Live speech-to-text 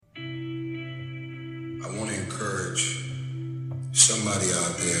encourage somebody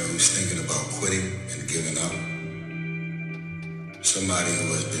out there who's thinking about quitting and giving up. Somebody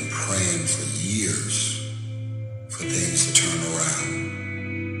who has been praying for years for things to turn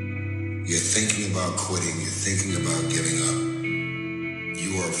around. You're thinking about quitting. You're thinking about giving up.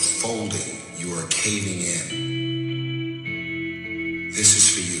 You are folding. You are caving in. This is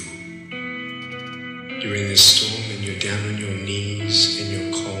for you. During this storm and you're down on your knees and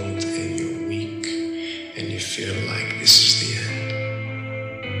you're cold and you're weak and you feel like this is the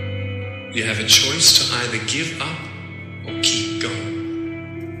end. You have a choice to either give up or keep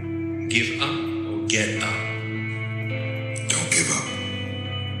going. Give up or get up. Don't give up.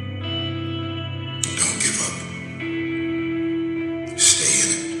 Don't give up. Stay in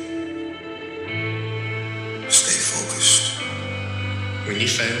it. Stay focused. When you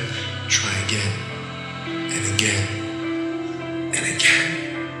fail, try again and again and again.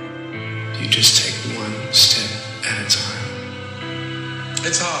 You just take one step at a time.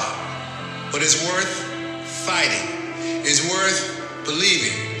 It's hard, but it's worth fighting. It's worth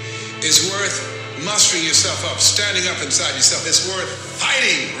believing. It's worth mustering yourself up, standing up inside yourself. It's worth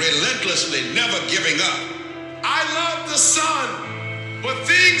fighting relentlessly, never giving up. I love the sun, but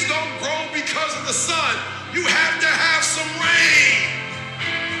things don't grow because of the sun. You have to have some rain.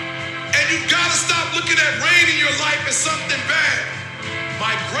 And you've got to stop looking at rain in your life as something bad.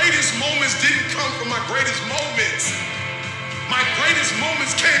 My greatest moments didn't come from my greatest moments. My greatest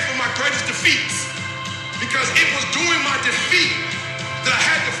moments came from my greatest defeats. Because it was during my defeat that I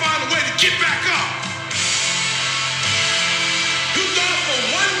had to find a way to get back up. You thought for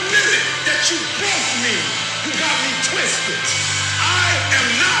 1 minute that you broke me. You got me twisted. I am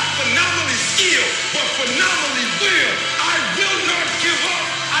not phenomenally skilled, but phenomenally will. I will not give up.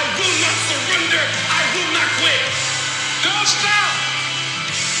 I will not surrender. I will not quit. Don't stop.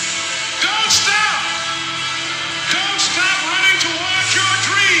 Don't stop. Don't stop running towards your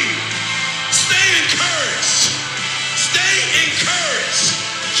dream. Stay encouraged. Stay encouraged.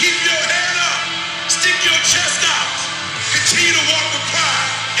 Keep your head up. Stick your chest out. Continue to walk with pride.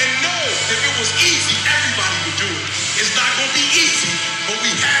 And know if it was easy, everybody would do it. It's not going to be easy, but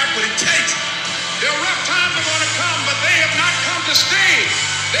we have what it takes. There are rough times are going to come, but they have not come to stay.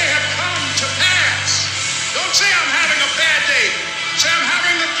 They have come to pass. Don't say I'm having a bad day. Say I'm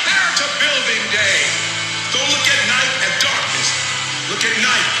having a character building day. Don't look at night as darkness. Look at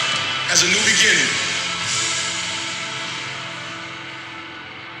night as a new beginning.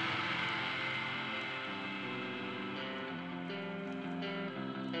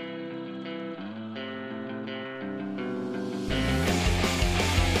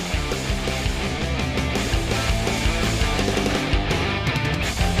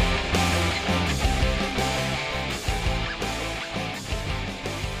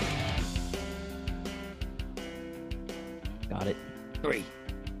 Got it. 3,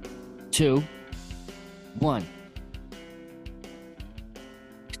 2, 1.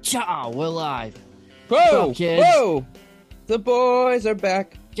 Ciao, we're live. Whoa, Go, kids. whoa! The boys are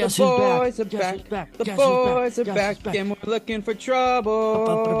back. Guess the who's back? boys are Guess back. who's back? The Guess who's back? boys are Guess back, who's back? and we're looking for trouble.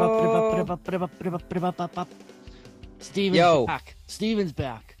 Steven's Yo. back. Steven's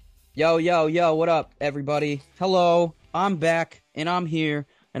back. Yo, what up, everybody? Hello, I'm back, and I'm here,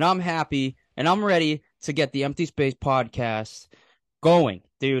 and I'm happy, and I'm ready to get the Empty Space podcast going.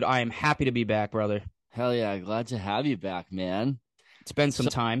 Dude, I am happy to be back, brother. Hell yeah, glad to have you back, man. It's been some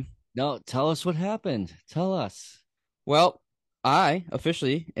time. No, tell us what happened. Tell us. Well, I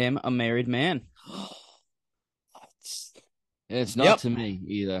officially am a married man. It's not Yep. to me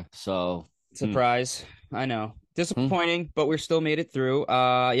either, so. Surprise. I know. Disappointing, but we're still made it through.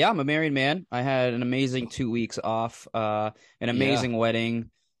 Yeah, I'm a married man. I had an amazing 2 weeks off, an amazing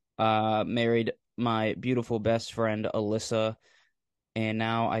wedding, married my beautiful best friend, Alyssa, and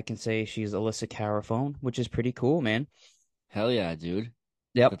now I can say she's Alyssa Carafone, which is pretty cool, man. Hell yeah, dude.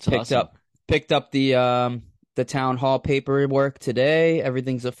 Yep, That's awesome. picked up the town hall paperwork today.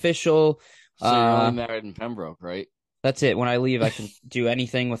 Everything's official. So you're only married in Pembroke, right? That's it. When I leave, I can do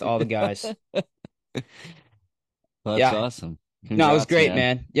anything with all the guys. That's Yeah. awesome. No, it was Congrats, great,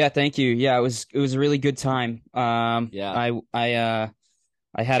 man. Yeah, thank you. Yeah, it was a really good time. Yeah. I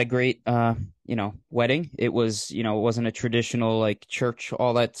had a great wedding. It was, it wasn't a traditional like church,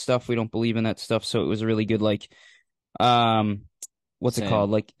 all that stuff. We don't believe in that stuff, so it was a really good like what's it Same. called?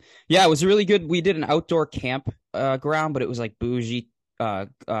 Like, yeah, it was really good. We did an outdoor camp ground, but it was like bougie It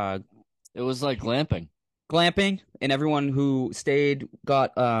was like glamping. glamping, and everyone who stayed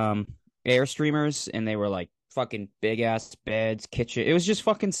got air streamers, and they were like fucking big ass beds, kitchen. It was just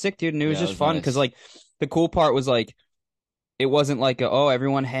fucking sick, dude, and it was Yeah, it just was fun nice. because like the cool part was like it wasn't like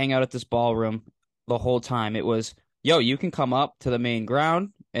everyone hang out at this ballroom. the whole time. It was, yo, you can come up to the main ground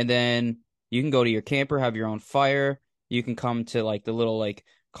and then you can go to your camper, have your own fire. You can come to like the little like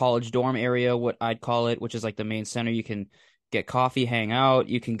college dorm area, what I'd call it, which is like the main center. You can get coffee, hang out,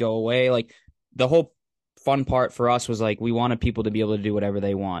 you can go away. Like the whole fun part for us was like we wanted people to be able to do whatever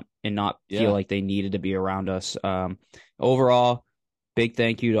they want and not feel Yeah. like they needed to be around us. Overall, big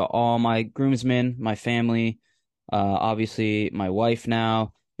thank you to all my groomsmen, my family, obviously my wife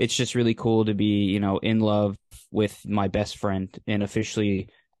now. It's just really cool to be, in love with my best friend and officially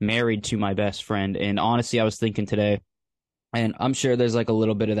married to my best friend. And honestly, I was thinking today, and I'm sure there's like a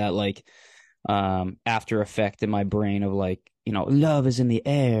little bit of that like after effect in my brain of like, love is in the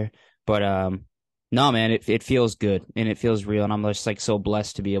air. But no, man, it feels good and it feels real. And I'm just like so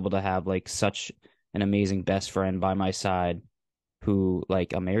blessed to be able to have like such an amazing best friend by my side who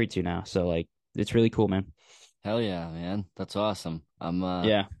like I'm married to now. So like it's really cool, man. Hell yeah, man. That's awesome.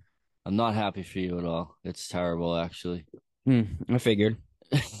 Yeah. I'm not happy for you at all. It's terrible, actually. I figured.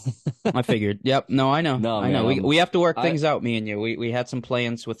 I figured. Yep. No, I know. No, I know. man, We have to work I things out, me and you. We had some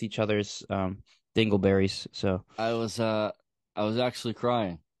plans with each other's dingleberries. So. I was actually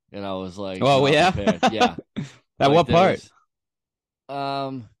crying, and I was like, Oh not yeah. prepared. Yeah. At Like what part?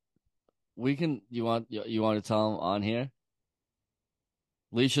 we can. You want to tell him on here?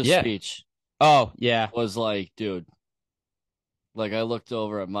 Leisha's Yeah. speech Oh yeah. was like, dude. Like I looked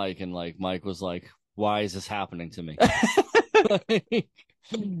over at Mike, and like Mike was like, "Why is this happening to me?"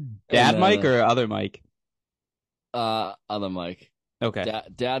 And Dad then, Mike or other Mike? other Mike, Okay.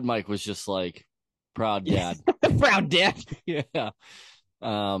 Dad Mike was just like, proud dad. Proud dad. Yeah.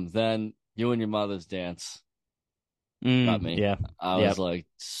 Then you and your mother's dance got me. Yeah. I Yep. was like,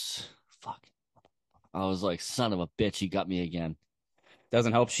 fuck. I was like, son of a bitch, he got me again.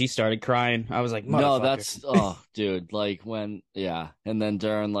 Doesn't help. She started crying. I was like, No, motherfucker. dude, like when, yeah. And then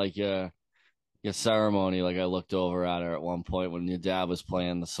during like your ceremony, like I looked over at her at one point when your dad was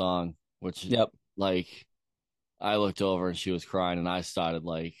playing the song, which Yep. like I looked over and she was crying, and I started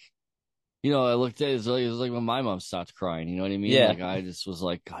like, I looked at it, it was like when my mom starts crying, you know what I mean? Yeah. Like I just was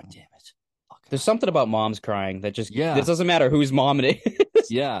like, God damn it. There's something about moms crying that just Yeah. this doesn't matter whose mom it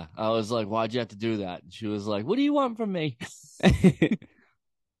is. Yeah. I was like, why'd you have to do that? And she was like, what do you want from me?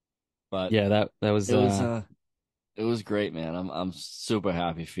 But Yeah, that was it was great, man. I'm super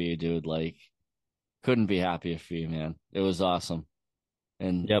happy for you, dude. Like couldn't be happier for you, man. It was awesome.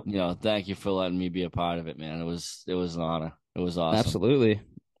 And Yep. Thank you for letting me be a part of it, man. It was an honor. It was awesome. Absolutely.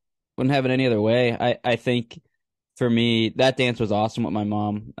 Wouldn't have it any other way. I think for me, that dance was awesome with my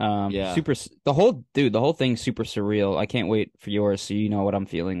mom. Yeah. The whole thing's super surreal. I can't wait for yours, so you know what I'm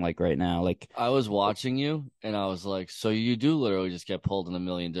feeling like right now. Like I was watching you and I was like, so you do literally just get pulled in a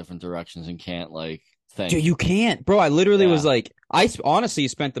million different directions and can't like think. dude, you can't, bro. I literally was like, honestly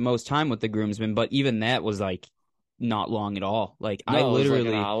spent the most time with the groomsmen, but even that was like not long at all. Like No, I it was literally,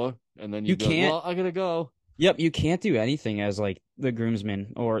 like an hour, and then you you'd be like, can't. well, I gotta go. Yep, you can't do anything as like the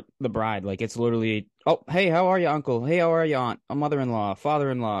groomsman or the bride. Like it's literally, oh, hey, how are you, uncle? Hey, how are you, aunt? A mother-in-law,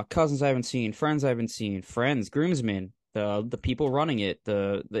 father-in-law, cousins I haven't seen, friends I haven't seen, friends, groomsmen, the people running it.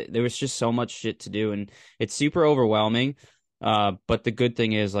 There was just so much shit to do, and it's super overwhelming. But the good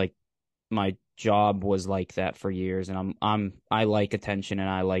thing is like my job was like that for years, and I like attention and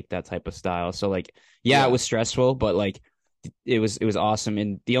I like that type of style. So like, yeah, it was stressful, but like it was awesome.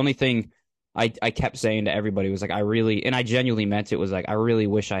 And the only thing I kept saying to everybody was like, and I genuinely meant it, was like, I really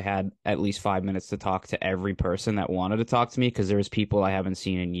wish I had at least 5 minutes to talk to every person that wanted to talk to me, because there's people I haven't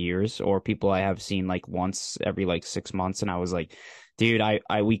seen in years or people I have seen like once every like 6 months. And I was like, dude,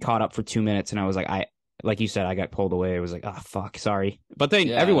 we caught up for 2 minutes and I was like you said, I got pulled away. It was like, oh, fuck, sorry. But then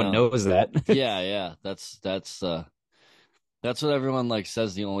everyone knows that. Yeah. That's what everyone like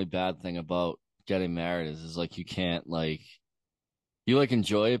says. The only bad thing about getting married is like you can't like. You like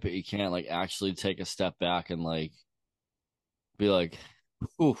enjoy it, but you can't like actually take a step back and like be like,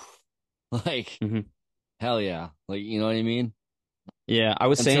 oof, like hell yeah, like you know what I mean? Yeah, I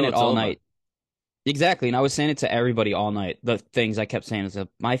was saying it all night. Exactly, and I was saying it to everybody all night. The things I kept saying is that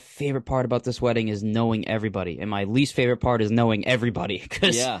my favorite part about this wedding is knowing everybody, and my least favorite part is knowing everybody.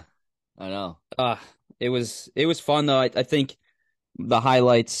 Yeah, I know. It was fun though. I think the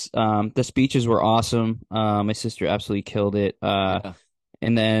highlights, the speeches were awesome. My sister absolutely killed it.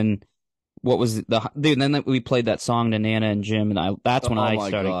 And then what was dude? And then we played that song to Nana and Jim, and that's when I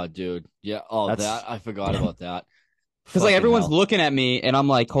started. Oh my god, dude! Yeah. Oh, that I forgot about that. Because like everyone's looking at me, and I'm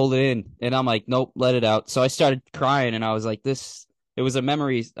like, hold it in, and I'm like, nope, let it out. So I started crying, and I was like, this. It was a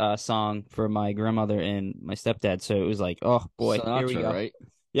memory song for my grandmother and my stepdad. So it was like, oh boy, Sinatra, here we go. Right?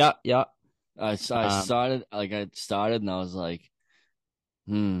 Yeah. I started, and I was like,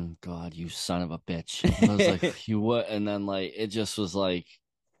 God, you son of a bitch. I was like, you what? And then like it just was like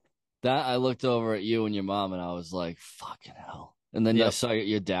that. I looked over at you and your mom, and I was like, fucking hell. And then I Yep. saw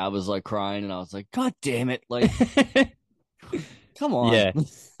your dad was like crying, and I was like, God damn it! Like, come on. Yeah. It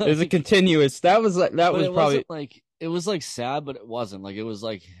was a Like, continuous. That was like that but was it probably wasn't like it was like sad, but it wasn't like it was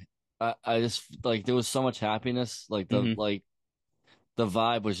like I just like there was so much happiness. Like hmm the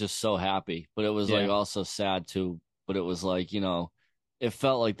vibe was just so happy, but it was like Yeah. also sad too. But it was like, it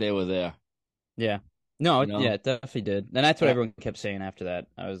felt like they were there, Yeah. No, you know? yeah, it definitely did. And that's what I, everyone kept saying after that.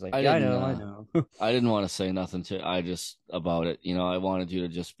 I was like, I yeah, didn't I know. I didn't want to say nothing I just about it. I wanted you to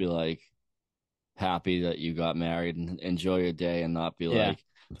just be like happy that you got married and enjoy your day and not be Yeah. like,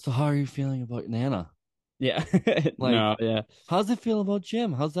 so how are you feeling about Nana? Yeah. Like, No, yeah. how's it feel about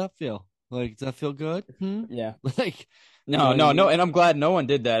Jim? How's that feel? Like, does that feel good? Hmm? Yeah. Like, you know No, what I no, no, mean? and I'm glad no one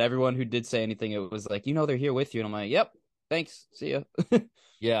did that. Everyone who did say anything, it was like, they're here with you, and I'm like, yep, thanks, see ya.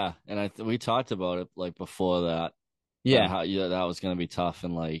 Yeah, and we talked about it like before that Yeah, how that was gonna be tough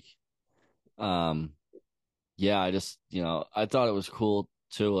and like um yeah, I just I thought it was cool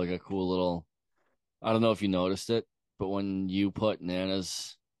too, like a cool little I don't know if you noticed it, but when you put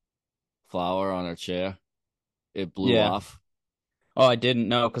Nana's flower on her chair, it blew yeah. off. Oh, I didn't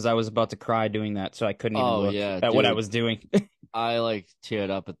know because I was about to cry doing that, so I couldn't even Oh look yeah, at what I dude. was doing. I like teared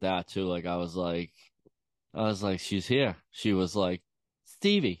up at that too. Like I was like, she's here. She was like,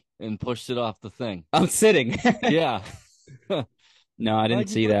 Stevie, and pushed it off the thing. I'm sitting. Yeah. No, I didn't Why'd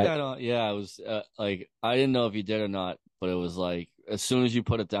you see put that. that on? Yeah, it was like I didn't know if you did or not, but it was like as soon as you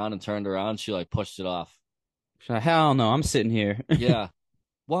put it down and turned around, she like pushed it off. Hell no, I'm sitting here. Yeah.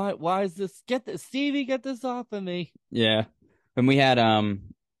 Why is this get this Stevie, get this off of me? Yeah. And we had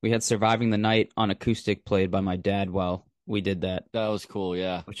Surviving the Night on acoustic played by my dad while we did that, That was cool,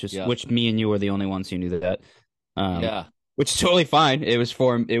 yeah. Yep. which me and you were the only ones who knew that. Um Yeah. which is totally fine. It was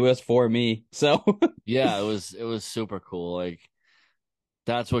for me. So Yeah, it was super cool. Like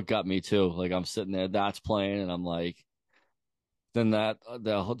that's what got me too. Like I'm sitting there, that's playing, and I'm like then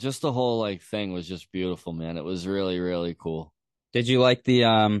just the whole like thing was just beautiful, man. It was really, really cool. did you like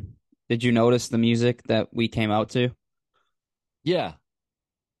did you notice the music that we came out to? Yeah.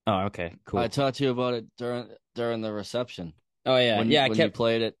 Oh, okay, I cool. talked to you about it during the reception. Oh yeah, When yeah. when you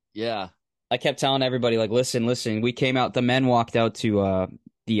played it. Yeah. I kept telling everybody like, listen, listen. We came out. The men walked out to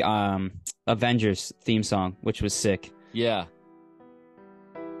the Avengers theme song, which was sick. Yeah.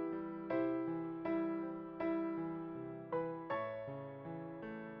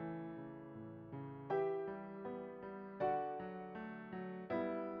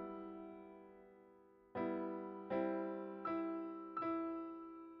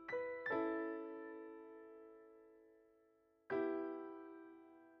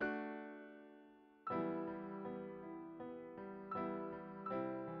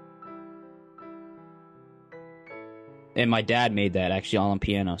 And my dad made that actually all on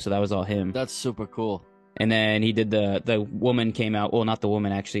piano, so that was all him. That's super cool. And then he did the woman came out. Well, not the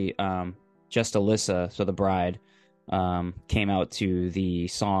woman actually. Just Alyssa, so the bride, came out to the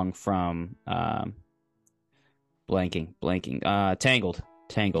song from blanking. Tangled.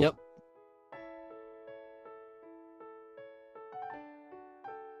 Yep.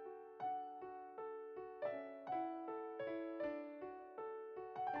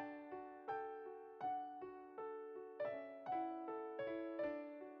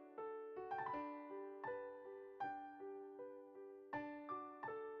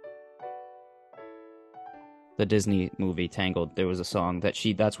 The Disney movie Tangled. There was a song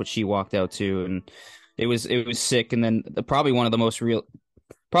that's what she walked out to, and it was sick. And then probably one of the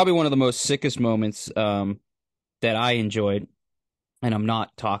most sickest moments that I enjoyed. And I'm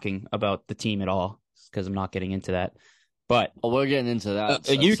not talking about the team at all because I'm not getting into that. But Oh, we're getting into that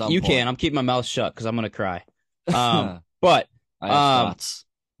at you some you can. point. I'm keeping my mouth shut because I'm gonna cry. I But have um, thoughts.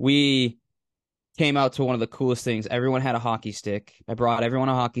 we came out to one of the coolest things. Everyone had a hockey stick. I brought everyone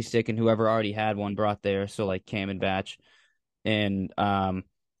a hockey stick, and whoever already had one brought theirs. So like Cam and Batch, and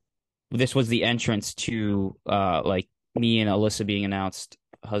this was the entrance to like me and Alyssa being announced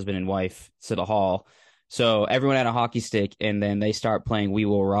husband and wife to the hall. So everyone had a hockey stick, and then they start playing "We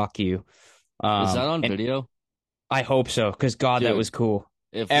Will Rock You." Is that on And video? I hope so, because God, that Dude, was cool.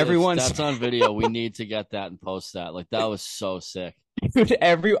 if Everyone's that's on video, we need to get that and post that. Like that was so sick.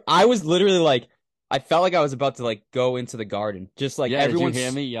 I was literally like, I felt like I was about to like go into the garden, just like Yeah, did you everyone's.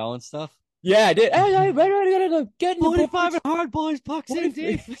 hear me yelling stuff? Yeah, I did. Hey, get in the 45 boys. and hard boys, pucks in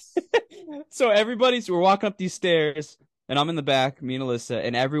deep. So we're walking up these stairs, and I'm in the back, me and Alyssa,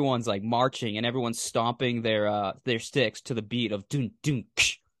 and everyone's like marching, and everyone's stomping their sticks to the beat of dun dun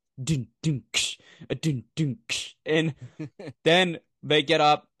ksh, dun dun ksh, dun dun ksh. And then they get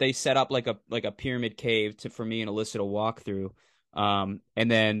up, they set up like a pyramid cave for me and Alyssa to walk through. And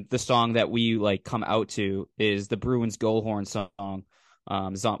then the song that we like come out to is the Bruins goal horn song.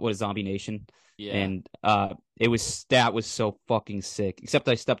 What is Zombie Nation? Yeah. And that was so fucking sick. Except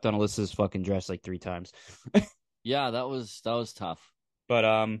I stepped on Alyssa's fucking dress like 3 times. Yeah, that was tough. But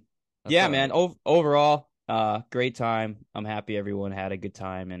That's yeah, all man. right. Overall, great time. I'm happy everyone had a good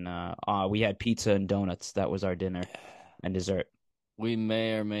time, and we had pizza and donuts. That was our dinner and dessert. We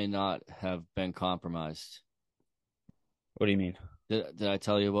may or may not have been compromised. What do you mean? Did I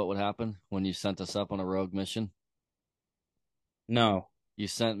tell you what would happen when you sent us up on a rogue mission? No. You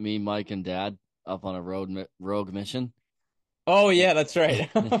sent me, Mike, and Dad up on a rogue mission. Oh yeah, that's right.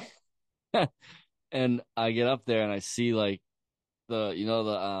 And I get up there and I see like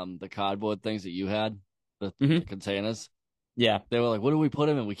the cardboard things that you had, the hmm containers. Yeah. They were like, "What do we put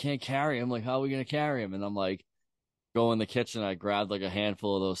him in? We can't carry him. Like, how are we gonna carry him?" And I'm like, go in the kitchen. I grabbed like a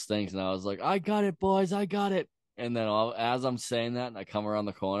handful of those things, and I was like, "I got it, boys. I got it." And then as I'm saying that, and I come around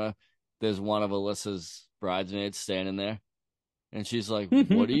the corner, there's one of Alyssa's bridesmaids standing there, and she's like,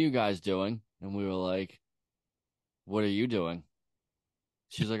 "What are you guys doing?" And we were like, "What are you doing?"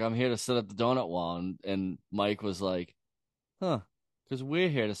 She's like, "I'm here to set up the donut wall." And Mike was like, "Huh, because we're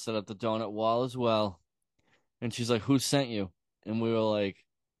here to set up the donut wall as well." And she's like, "Who sent you?" And we were like,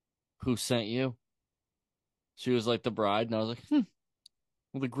 "Who sent you?" She was like, "The bride." And I was like, well,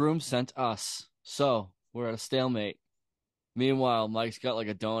 the groom sent us. So we're at a stalemate. Meanwhile, Mike's got like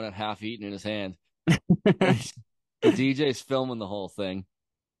a donut half eaten in his hand. The DJ's filming the whole thing.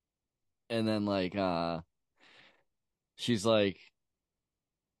 And then like she's like,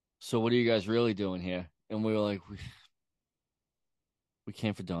 "So what are you guys really doing here?" And we were like, we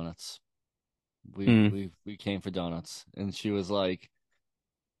came for donuts. We Mm. we we came for donuts. And she was like,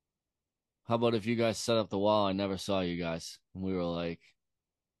 "How about if you guys set up the wall? I never saw you guys." And we were like,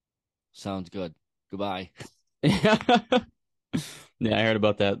 "Sounds good. Goodbye." Yeah, I heard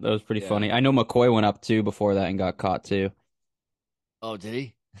about that. That was pretty Yeah. funny. I know McCoy went up too before that and got caught too. Oh, did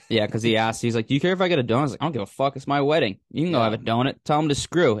he? Yeah, because he asked, he's like, "Do you care if I get a donut?" I was like, "I don't give a fuck. It's my wedding. You can go have Yeah. a donut. Tell him to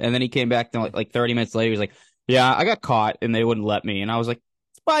screw." And then he came back like 30 minutes later. He was like, "Yeah, I got caught and they wouldn't let me." And I was like,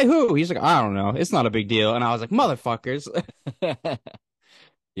 "By who?" He's like, "I don't know. It's not a big deal." And I was like, "Motherfuckers."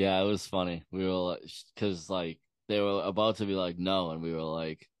 Yeah, it was funny. We were like, because like they were about to be like no, and we were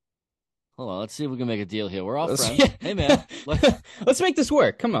like, hold on, let's see if we can make a deal here. We're all friends. Hey, man. Let's make this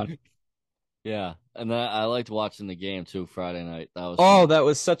work. Come on. Yeah, and then I liked watching the game too Friday night. That was Oh, fun. that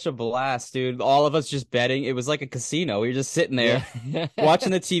was such a blast, dude. All of us just betting. It was like a casino. We were just sitting Yeah, there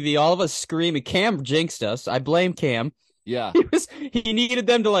watching the TV, all of us screaming. Cam jinxed us. I blame Cam. yeah, He needed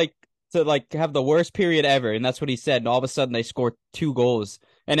them to have the worst period ever, and that's what he said. And all of a sudden they scored 2 goals.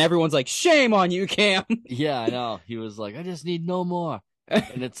 And everyone's like, "Shame on you, Cam." yeah. I know. He was like, I just need no more.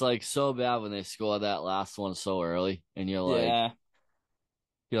 And it's like so bad when they score that last one so early, and Yeah.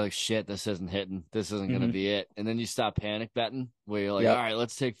 you're like, shit, this isn't hitting. This isn't gonna hmm be it. And then you stop panic betting, where you're like, all Yep. right,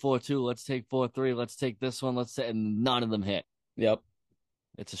 let's take 4-2, let's take 4-3, let's take this one, and none of them hit. Yep.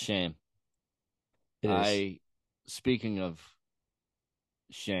 It's a shame. It is. Speaking of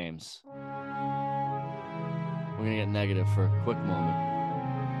shames, we're gonna get negative for a quick moment.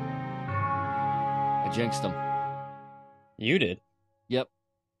 I jinxed them. You did. Yep.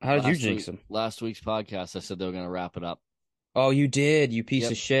 How did you jinx him? Last week's podcast, I said they were gonna wrap it up. Oh, you did, you piece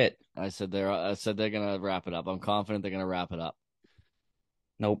Yep. of shit. I said they're gonna wrap it up. I'm confident they're gonna wrap it up.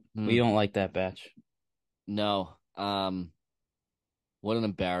 Nope. We Hmm. don't like that batch. No. What an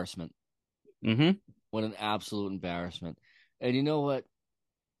embarrassment. Mm-hmm. What an absolute embarrassment. And you know what?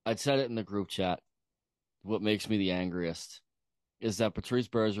 I said it in the group chat. What makes me the angriest is that Patrice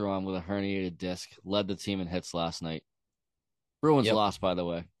Bergeron with a herniated disc led the team in hits last night. Bruins Yep. lost, by the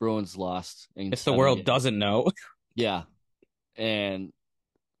way. Bruins lost in If the 7 world games. doesn't know. Yeah. And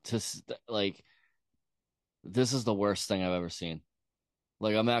like, this is the worst thing I've ever seen.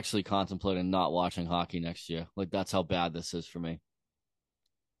 Like, I'm actually contemplating not watching hockey next year. Like, that's how bad this is for me.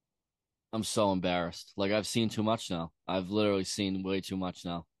 I'm so embarrassed. Like, I've seen too much now. I've literally seen way too much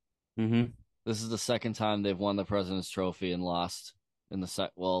now. Mm-hmm. This is the second time they've won the President's Trophy and lost in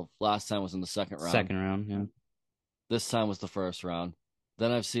the well, last time was in the second round. Second round, yeah. This time was the first round.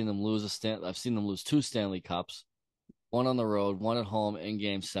 Then I've seen them lose I've seen them lose 2 Stanley Cups, one on the road, one at home in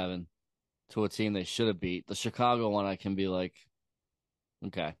Game 7 to a team they should have beat. The Chicago one, I can be like,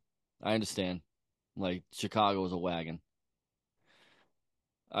 okay, I understand. Like, Chicago was a wagon.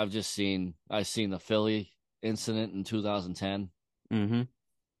 I've seen the Philly incident in 2010, Mm-hmm.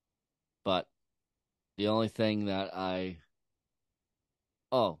 but the only thing that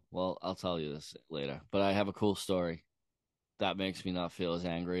oh, well, I'll tell you this later, but I have a cool story that makes me not feel as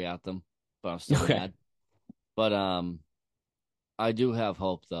angry at them, but I'm still Okay. mad. But I do have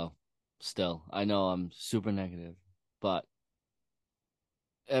hope though. Still, I know I'm super negative, but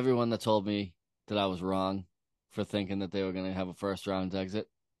everyone that told me that I was wrong for thinking that they were going to have a first round exit,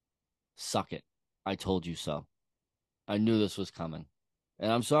 suck it. I told you so. I knew this was coming.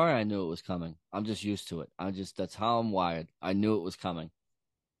 And I'm sorry I knew it was coming. I'm just used to it. That's how I'm wired. I knew it was coming.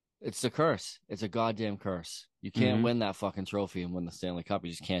 It's the curse. It's a goddamn curse. You can't win that fucking trophy and win the Stanley Cup. You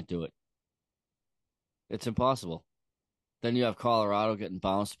just can't do it. It's impossible. Then you have Colorado getting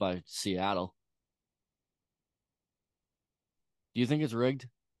bounced by Seattle. Do you think it's rigged?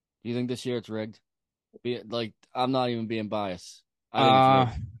 Do you think this year it's rigged? I'm not even being biased.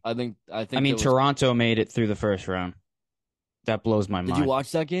 I think it's rigged. I mean, Toronto made it through the first round. That blows my mind. Did you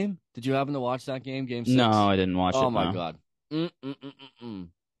watch that game? Did you happen to watch that game? Game 6? No, I didn't watch it. Oh my God.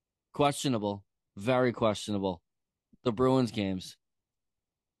 Questionable. Very questionable. The Bruins games.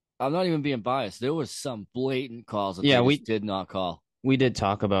 I'm not even being biased. There was some blatant calls that we did not call. We did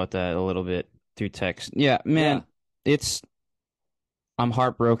talk about that a little bit through text. Yeah, man, I'm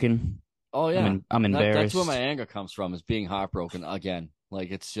heartbroken. Oh yeah, I'm embarrassed. That's where my anger comes from, is being heartbroken again. Like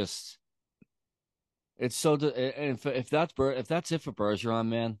it's so. And if that's it for Bergeron,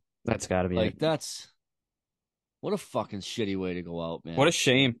 man, that's got to be like that's what a fucking shitty way to go out, man. What a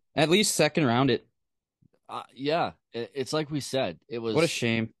shame. At least second round it. Yeah, it's like we said. It was what a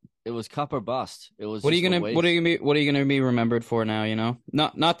shame. It was cup or bust. It was. What are you gonna be remembered for now? You know,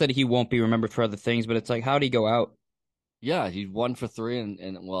 not that he won't be remembered for other things, but it's like, how'd he go out? Yeah, he 1 for 3,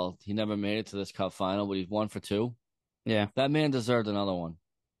 and well, he never made it to this cup final, but he's 1 for 2. Yeah, that man deserved another one.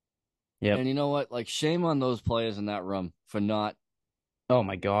 Yeah, and you know what? Like, shame on those players in that room for not. Oh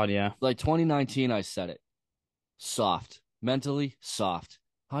my God, yeah. Like 2019, I said it. Soft, mentally soft.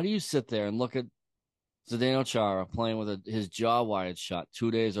 How do you sit there and look at Zdeno Chara playing with his jaw wired shut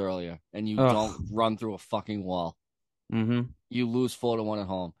 2 days earlier, and you don't run through a fucking wall? Mm-hmm. You lose 4-1 at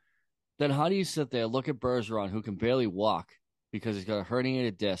home. Then how do you sit there, look at Bergeron, who can barely walk because he's got a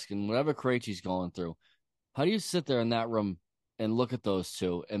herniated disc and whatever Krejci's going through? How do you sit there in that room and look at those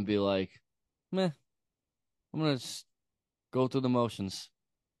two and be like, meh, I'm going to just go through the motions?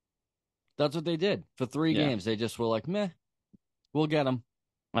 That's what they did. For 3 games, they just were like, meh, we'll get them.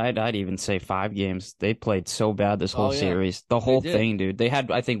 I'd even say 5 games. They played so bad this whole series. The whole thing, dude. They had,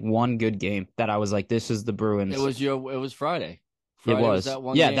 I think, one good game that I was like, this is the Bruins. It was Friday. It was. That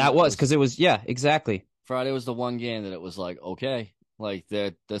one game that was because it was, exactly. Friday was the one game that it was like, okay, like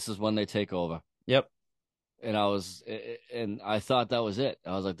this is when they take over. Yep. And I thought that was it.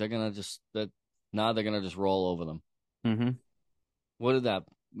 I was like, they're going to just roll over them. Mm-hmm. What did that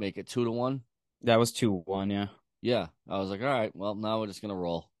make it? 2-1? That was 2-1, yeah. Yeah. I was like, all right, well, now we're just going to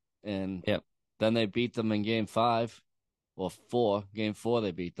roll. And yep. Then they beat them in game 5 or 4. Game 4,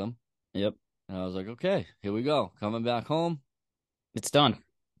 they beat them. Yep. And I was like, okay, here we go. Coming back home. It's done.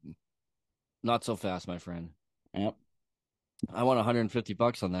 Not so fast, my friend. Yep. I won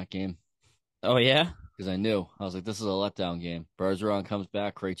 $150 on that game. Oh, yeah? Because I knew. I was like, this is a letdown game. Bergeron comes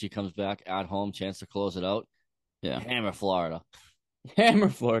back. Krejci comes back. At home. Chance to close it out. Yeah. Hammer Florida. Hammer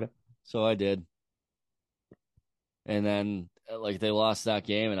Florida. So I did. And then, like, they lost that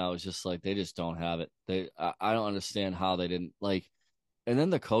game, and I was just like, they just don't have it. I don't understand how they didn't, like, and then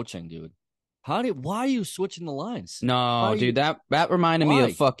the coaching, dude. Why are you switching the lines? No, dude, that reminded me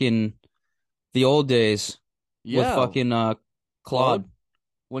of fucking the old days. Yeah. With fucking Claude.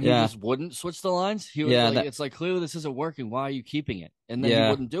 When he just wouldn't switch the lines, he was like, it's like, clearly this isn't working. Why are you keeping it? And then he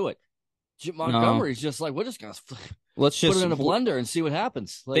wouldn't do it. Montgomery's just like, we're just going to put it in a blender and see what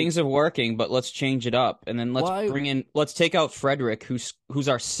happens. Like, things are working, but let's change it up. And then let's take out Frederick, who's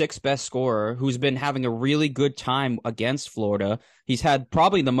our 6th best scorer, who's been having a really good time against Florida. He's had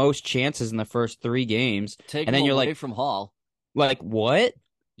probably the most chances in the first 3 games. Take him away from Hall. Like, what?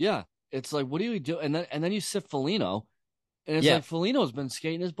 Yeah. It's like, what do you do? And then you sit Foligno, and it's like Foligno's been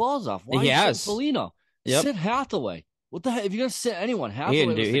skating his balls off. Why are you sitting Foligno? Yep. Sit Hathaway. What the heck? If you're going to sit anyone, Hathaway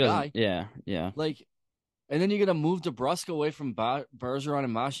was the guy. Yeah. Like, and then you're going to move DeBrusque away from Bergeron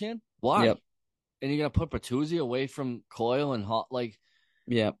and Marchand? Why? Yep. And you're going to put Bertuzzi away from Coyle and Hall? Like,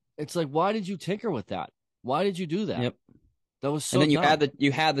 yep. It's like, why did you tinker with that? Why did you do that? Yep. That was so And then dumb.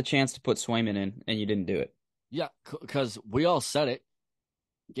 you had the chance to put Swayman in, and you didn't do it. Yeah, because we all said it.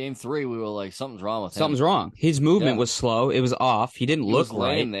 Game 3, we were like, something's wrong with him. Something's wrong. His movement was slow. It was off. He didn't look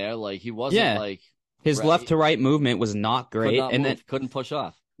right. Laying there, like he wasn't like his left to right movement was not great, then couldn't push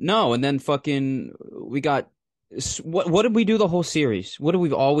off. No, and then fucking we got what did we do the whole series? What have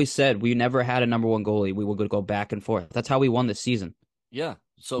we always said? We never had a number 1 goalie. We were going to go back and forth. That's how we won this season. Yeah,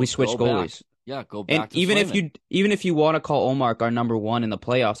 so we switched goalies. Yeah, go And back to Swayman. even if you want to call Omar our number one in the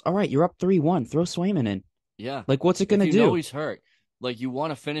playoffs, all right, you're up 3-1. Throw Swayman in. Yeah. Like, what's it If gonna you know do? he's hurt, like you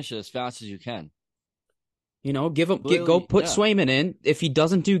want to finish it as fast as you can. Go Literally, put yeah. Swayman in. If he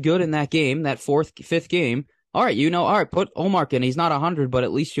doesn't do good in that game, that fifth game, all right, put Omar in. He's not 100, but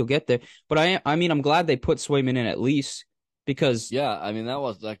at least you'll get there. But I mean, I'm glad they put Swayman in at least because Yeah, I mean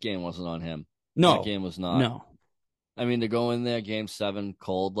that game wasn't on him. That no, game was not. no. I mean to go in there game 7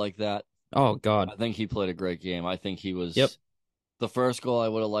 cold like that. Oh God. I think he played a great game. I think he was Yep. the first goal I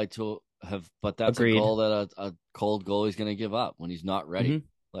would have liked to have, but that's Agreed. a goal that a cold goalie's going to give up when he's not ready.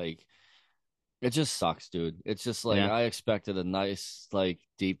 Mm-hmm. Like it just sucks, dude. It's just like Yeah. I expected a nice like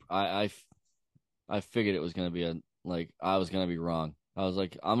deep. I figured it was going to be I was going to be wrong. I was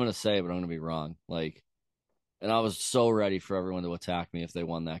like I'm going to say it, but I'm going to be wrong. Like, and I was so ready for everyone to attack me if they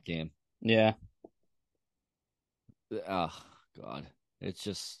won that game. Yeah. Oh God, it's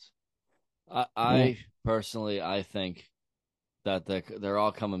just I personally I think that they're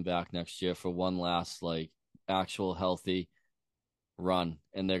all coming back next year for one last like actual healthy run,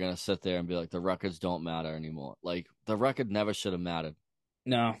 and they're gonna sit there and be like the records don't matter anymore. Like the record never should have mattered.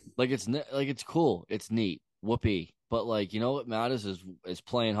 No. Like it's cool, it's neat, whoopee. But like you know what matters is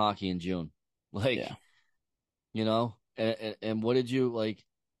playing hockey in June. Like Yeah. you know, and what did you like?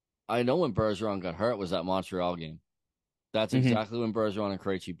 I know when Bergeron got hurt was that Montreal game. That's Mm-hmm. exactly when Bergeron and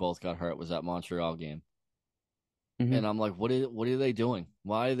Krejci both got hurt was that Montreal game. Mm-hmm. And I'm like, what are they doing?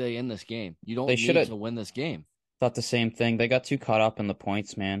 Why are they in this game? You don't They need to win this game. thought the same thing. They got too caught up in the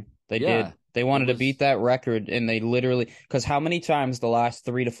points, man. They Yeah, did. They wanted it to beat was that record, and they literally. Because how many times the last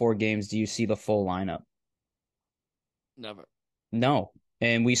 3 to 4 games do you see the full lineup? never. No.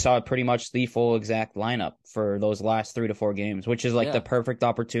 And we saw pretty much the full exact lineup for those last 3 to 4 games, which is like Yeah, the perfect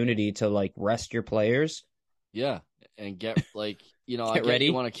opportunity to like rest your players. yeah, and get like I Get get ready.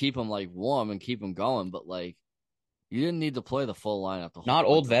 you want to keep them like warm and keep them going, but like you didn't need to play the full lineup. Not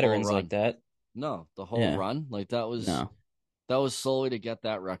old veterans like that. No, the whole run like that No. was solely to get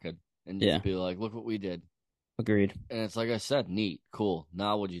that record and just be like, look what we did. Agreed. And it's like I said, neat, cool.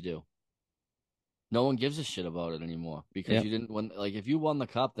 Now what'd you do? No one gives a shit about it anymore because you didn't win. Like if you won the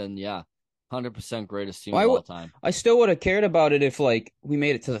cup, then 100% greatest team of all time. I still would have cared about it if like we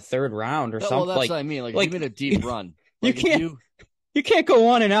made it to the third round or something. Well, that's like, what I mean. Like if you made a deep run. You Like can't. You can't go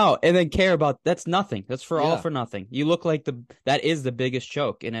on and out and then care about that's nothing. That's all for nothing. You look like that is the biggest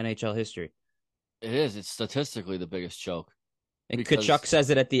choke in NHL history. It is. It's statistically the biggest choke. And Tkachuk says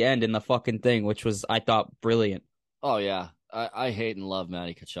it at the end in the fucking thing, which was I thought brilliant. Oh yeah, I hate and love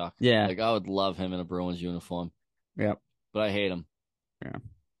Matty Tkachuk. Yeah, like I would love him in a Bruins uniform. Yeah, but I hate him. Yeah,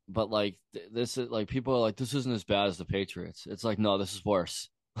 but like this is like people are like this isn't as bad as the Patriots. It's like no, this is worse.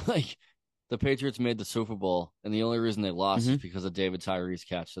 Like the Patriots made the Super Bowl, and the only reason they lost is because of David Tyree's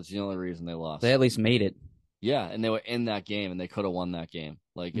catch. That's the only reason they lost. They at least made it. Yeah, and they were in that game, and they could have won that game.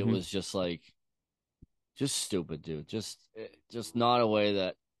 Like it was just like, just stupid, dude. Just not a way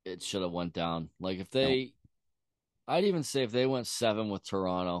that it should have went down. Like if they, I'd even say if they went 7 with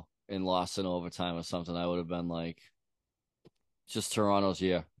Toronto and lost in overtime or something, I would have been like, just Toronto's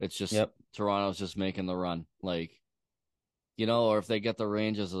year. It's just Toronto's just making the run. Like. Or if they get the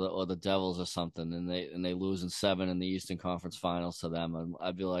Rangers or the Devils or something, and they lose in 7 in the Eastern Conference Finals to them,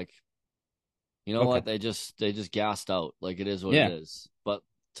 I'd be like, what? They just gassed out. Like it is what it is. But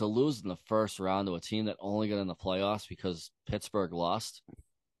to lose in the first round to a team that only got in the playoffs because Pittsburgh lost,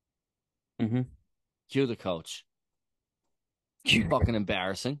 cue the coach. Fucking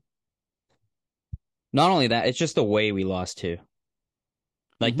embarrassing. Not only that, it's just the way we lost too.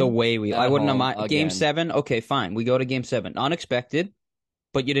 Like the way I wouldn't have mind. Game 7, okay, fine. We go to game 7. Unexpected,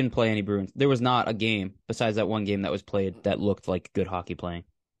 but you didn't play any Bruins. There was not a game besides that one game that was played that looked like good hockey playing.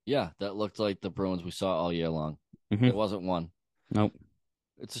 Yeah, that looked like the Bruins we saw all year long. It wasn't one. Nope.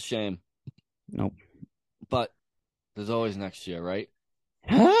 It's a shame. Nope. But there's always next year, right?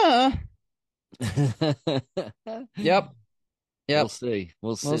 Yep. We'll see.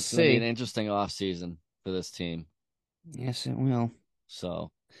 It's going to be an interesting offseason for this team. Yes, it will.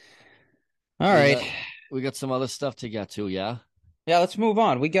 So, all right. We got some other stuff to get to, yeah? Yeah, let's move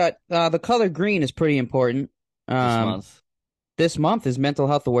on. We got the color green is pretty important. This month is Mental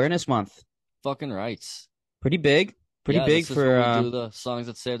Health Awareness Month. Fucking rights. Pretty big. Pretty big this for is when we do the songs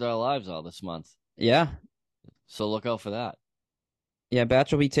that saved our lives all this month. Yeah. So look out for that. Yeah,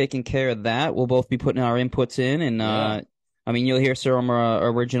 Batch will be taking care of that. We'll both be putting our inputs in, and I mean, you'll hear some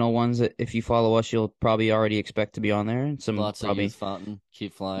original ones that if you follow us, you'll probably already expect to be on there. And some lots of Youth Fountain,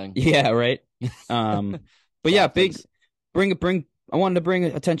 Keep Flying. Yeah, right. But yeah, big. Bring I wanted to bring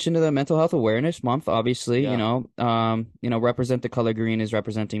attention to the Mental Health Awareness Month, obviously, Yeah. represent the color green is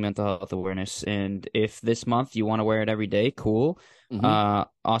representing mental health awareness. And if this month you want to wear it every day, cool. Hmm.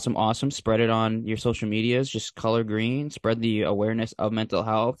 Awesome, awesome. Spread it on your social medias, just color green, spread the awareness of mental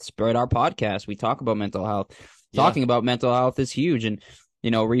health, spread our podcast. We talk about mental health. Yeah. Talking about mental health is huge. And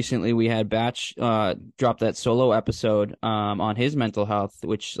recently we had Batch drop that solo episode on his mental health,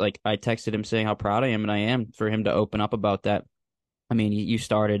 which like I texted him saying how proud I am, and I am for him to open up about that. I mean, you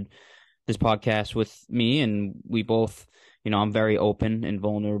started this podcast with me, and we both, I'm very open and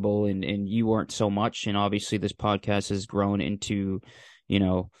vulnerable, and you weren't so much. And obviously, this podcast has grown into, you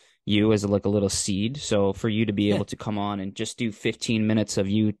know, you as like a little seed. So for you to be able to come on and just do 15 minutes of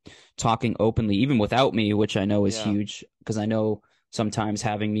you talking openly, even without me, which I know is Yeah. huge, because I know sometimes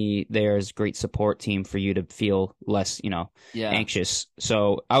having me there is a great support team for you to feel less, Yeah. anxious.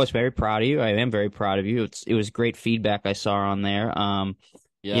 So I was very proud of you. I am very proud of you. It was great feedback I saw on there.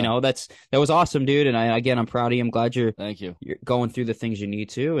 Yeah. That was awesome, dude. And I'm proud of you. I'm glad Thank you. you're going through the things you need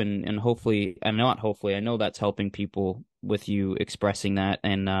to, and hopefully, and not hopefully, I know that's helping people with you expressing that.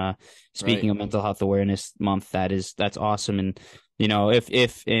 And speaking Right. of Mental Health Awareness Month, that's awesome. And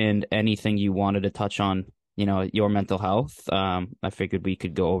if and anything you wanted to touch on, your mental health, I figured we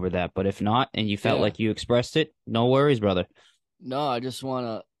could go over that. But if not, and you felt Yeah. like you expressed it, no worries, brother. No, I just want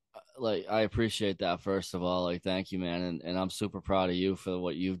to I appreciate that first of all. Like thank you, man. And I'm super proud of you for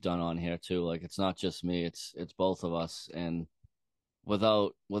what you've done on here too. Like it's not just me, it's both of us. And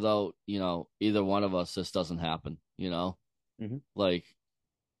without, either one of us, this doesn't happen, Hmm. Like,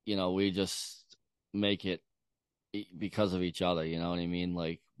 we just make it because of each other, you know what I mean?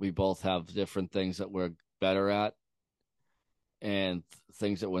 Like we both have different things that we're better at, and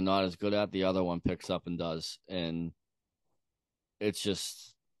things that we're not as good at, the other one picks up and does. And it's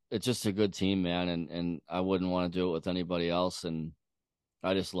just it's just a good team, man, and I wouldn't want to do it with anybody else. And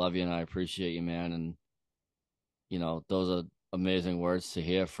I just love you and I appreciate you, man. And those are amazing words to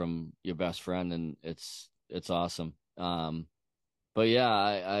hear from your best friend, and it's awesome. But yeah,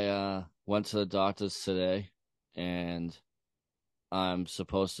 I went to the doctor's today, and I'm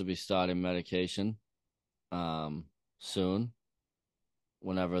supposed to be starting medication soon,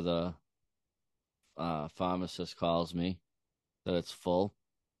 whenever the pharmacist calls me that it's full,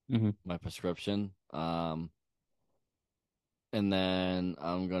 Hmm. my prescription. And then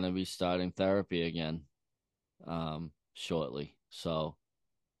I'm gonna be starting therapy again shortly. So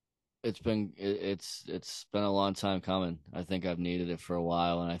it's been a long time coming. I think I've needed it for a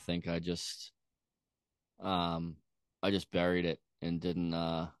while, and I think um I just buried it and didn't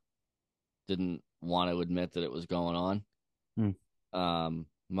want to admit that it was going on. Mm.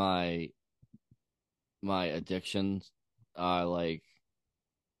 My addictions are like,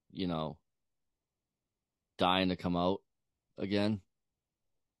 you know, dying to come out again.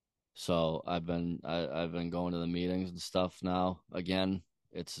 So I've been going to the meetings and stuff now again.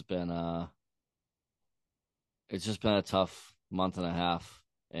 It's been it's just been a tough month and a half,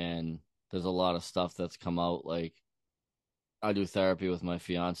 and there's a lot of stuff that's come out. Like I do therapy with my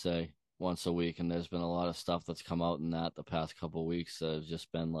fiance once a week, and there's been a lot of stuff that's come out in that the past couple of weeks that has just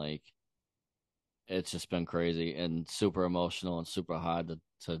been like, it's just been crazy and super emotional and super hard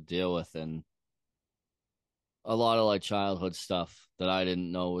to deal with. And a lot of like childhood stuff that I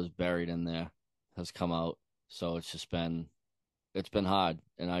didn't know was buried in there has come out. So it's been hard,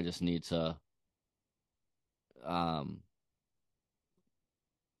 and I just need to um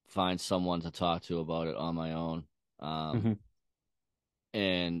find someone to talk to about it on my own. Um Hmm.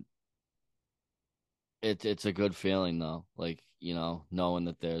 and it's a good feeling though, like, knowing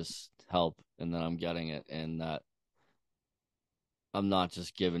that there's help and that I'm getting it, and that I'm not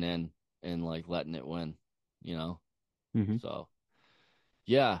just giving in and like letting it win, you know? Hmm. So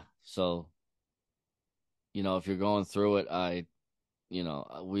yeah. So, if you're going through it,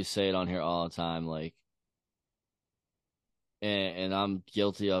 we say it on here all the time, like, and I'm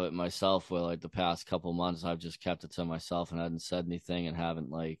guilty of it myself, where like the past couple months I've just kept it to myself and I hadn't said anything and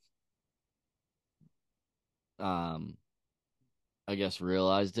haven't like um I guess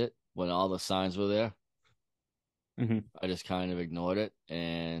realized it when all the signs were there. Hmm. I just kind of ignored it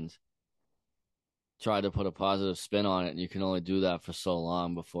and tried to put a positive spin on it, and you can only do that for so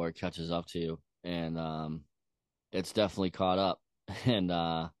long before it catches up to you. And it's definitely caught up. And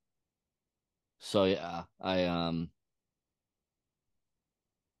so yeah, I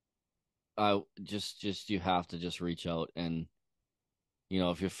just you have to just reach out. And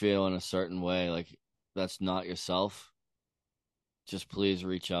if you're feeling a certain way, like that's not yourself, just please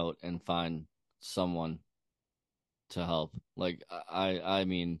reach out and find someone to help. Like I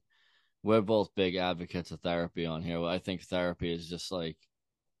mean, we're both big advocates of therapy on here. I think therapy is just like,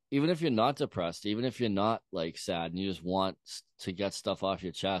 even if you're not depressed, even if you're not like sad and you just want to get stuff off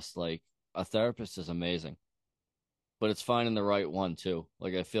your chest, like a therapist is amazing. But it's finding the right one too.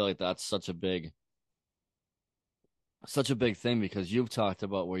 Like I feel like that's such a big thing because you've talked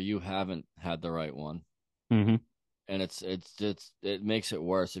about where you haven't had the right one. Mm-hmm. And it makes it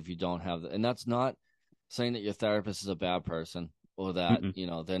worse if you don't have and that's not saying that your therapist is a bad person or that, Mm-mm. you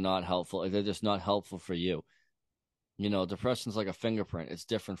know, they're not helpful. They're just not helpful for you. You know, depression's like a fingerprint. It's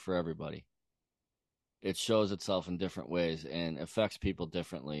different for everybody. It shows itself in different ways and affects people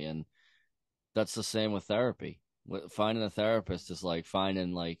differently. And that's the same with therapy. Finding a therapist is like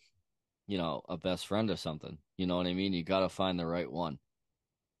finding like, you know, a best friend or something. You know what I mean? You got to find the right one.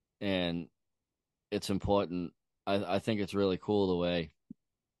 And it's important. I think it's really cool the way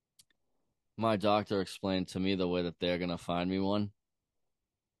my doctor explained to me the way that they're going to find me one.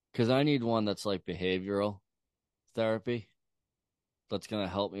 Because I need one that's like behavioral therapy that's going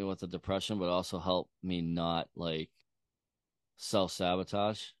to help me with the depression, but also help me not like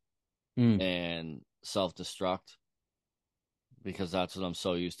self-sabotage Mm. and self-destruct because that's what I'm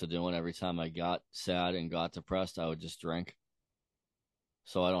so used to doing. Every time I got sad and got depressed, I would just drink.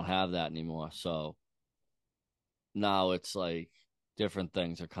 So I don't have that anymore. So now it's like different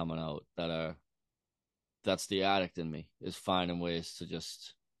things are coming out that's the addict in me is finding ways to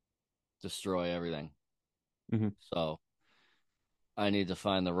just destroy everything. Mm-hmm. So I need to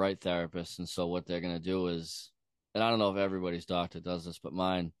find the right therapist. And so what they're going to do is, and I don't know if everybody's doctor does this, but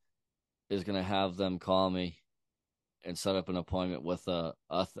mine is going to have them call me and set up an appointment with a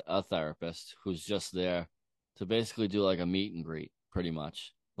therapist who's just there to basically do like a meet and greet, pretty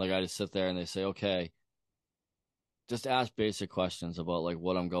much. Like I just sit there and they say, okay, just ask basic questions about like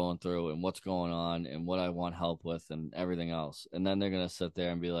what I'm going through and what's going on and what I want help with and everything else. And then they're going to sit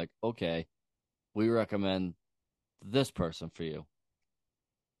there and be like, okay, we recommend this person for you.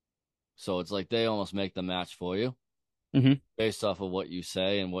 So it's like they almost make the match for you Mm-hmm. based off of what you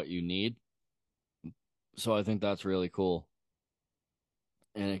say and what you need. So I think that's really cool.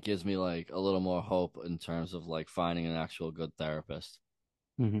 And it gives me like a little more hope in terms of like finding an actual good therapist.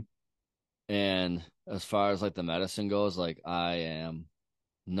 Mm-hmm. And as far as like the medicine goes, like I am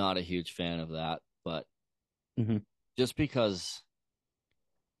not a huge fan of that, but Mm-hmm. just because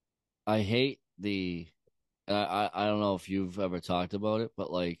I hate I don't know if you've ever talked about it, but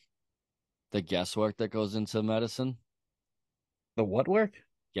like the guesswork that goes into medicine, The what work?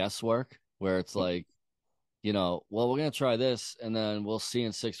 guesswork, where it's like, you know, well, we're going to try this and then we'll see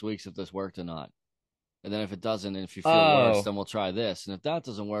in 6 weeks if this worked or not. And then if it doesn't, and if you feel worse, then we'll try this. And if that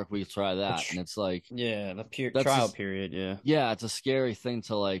doesn't work, we try that. And it's like, yeah, the that's trial period. Yeah. yeah, it's a scary thing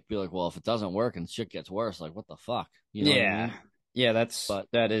to like be like, well, if it doesn't work and shit gets worse, like what the fuck? You know what I mean? Yeah, But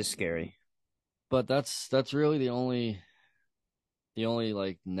that is scary. that's really the only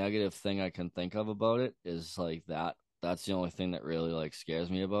like negative thing I can think of about it is like that. That's the only thing that really like scares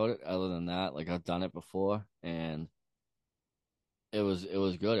me about it. Other than that, like I've done it before and it was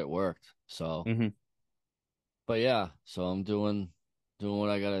good. It worked. So, Mm-hmm. but yeah, so I'm doing what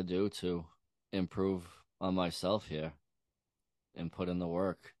I gotta do to improve on myself here and put in the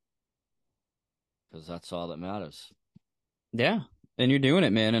work because that's all that matters. Yeah, and you're doing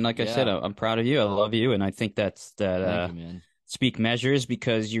it, man. And like I said, Yeah, I'm proud of you. I love you, and I think thank you, man. speak measures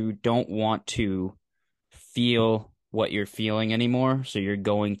because you don't want to feel what you're feeling anymore. So you're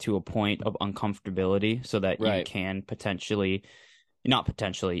going to a point of uncomfortability so that you Right. can potentially, not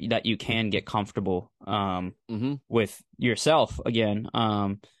potentially, that you can get comfortable Mm-hmm. with yourself again.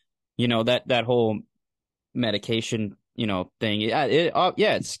 You know, that whole medication, you know, thing. Yeah,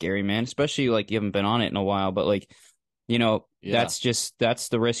 it's scary, man, especially like you haven't been on it in a while, but like, you know, Yeah. that's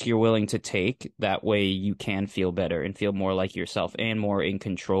the risk you're willing to take. That way you can feel better and feel more like yourself and more in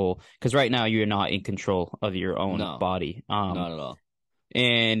control. Because right now you're not in control of your own No, body. not at all.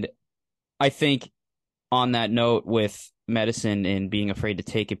 And I think on that note with medicine and being afraid to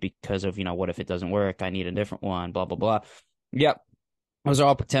take it because of, you know, what if it doesn't work? I need a different one, blah, blah, blah. Yep. Those are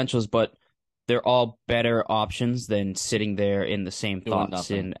all potentials, but they're all better options than sitting there in the same Doing thoughts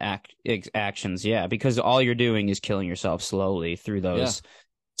nothing. and actions. Yeah, because all you're doing is killing yourself slowly through those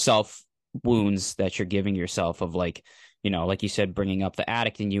self wounds that you're giving yourself of like, you know, like you said, bringing up the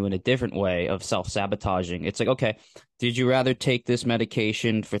addict in you in a different way of self-sabotaging. It's like, okay, did you rather take this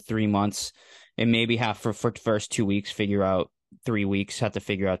medication for 3 months and maybe have for first 2 weeks, figure out 3 weeks, have to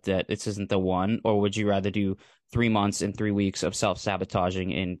figure out that this isn't the one, or would you rather do 3 months and 3 weeks of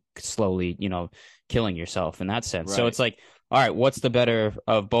self-sabotaging and slowly, you know, killing yourself in that sense? Right. So it's like, all right, what's the better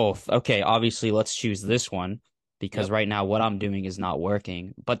of both? Okay, obviously let's choose this one. because right now what I'm doing is not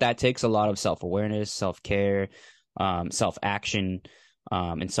working. But that takes a lot of self-awareness, self-care, self-action,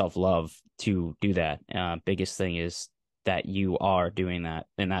 and self-love to do that. Biggest thing is that you are doing that,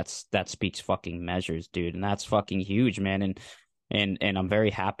 and that speaks fucking measures, dude, and that's fucking huge, man. And I'm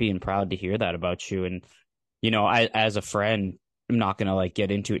very happy and proud to hear that about you. And I, as a friend, I'm not gonna like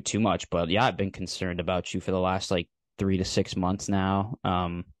get into it too much, but yeah, I've been concerned about you for the last like 3 to 6 months now.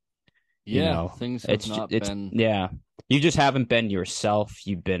 Things have not been. Yeah, you just haven't been yourself.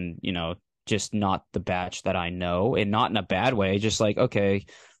 You've been, just not the batch that I know, and not in a bad way. Just like, okay,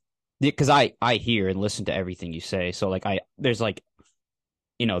 because I hear and listen to everything you say. So like there's like,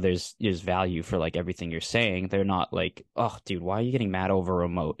 there's value for like everything you're saying. They're not like, oh, dude, why are you getting mad over a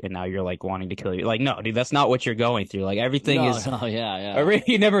remote? And now you're like wanting to kill you. Like, no, dude, that's not what you're going through. Like everything is. No, yeah. I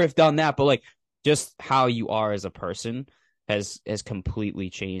really never have done that, but like just how you are as a person has completely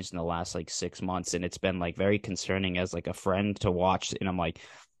changed in the last like 6 months, and it's been like very concerning as like a friend to watch. And I'm like,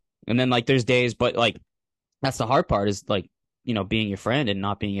 and then like there's days, but like that's the hard part is like being your friend and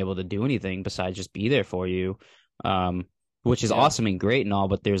not being able to do anything besides just be there for you, which is awesome and great and all.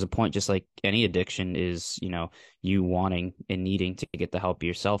 But there's a point, just like any addiction is, you wanting and needing to get the help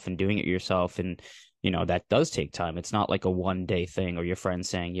yourself and doing it yourself, and that does take time. It's not like a 1 day thing or your friend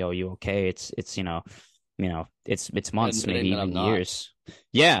saying, yo, you okay? It's it's months, maybe even years.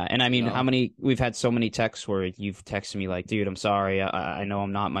 Yeah. And I mean, we've had so many texts where you've texted me like, dude, I'm sorry. I know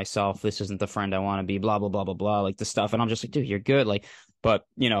I'm not myself. This isn't the friend I want to be, blah, blah, blah, blah, blah, like the stuff. And I'm just like, dude, you're good. Like, but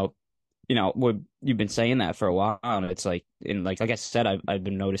you've been saying that for a while, and it's like, and like I said, I've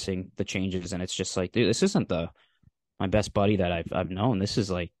been noticing the changes, and it's just like, dude, this isn't my best buddy that I've known. This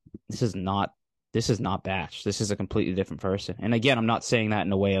is not Batch. This is a completely different person. And again, I'm not saying that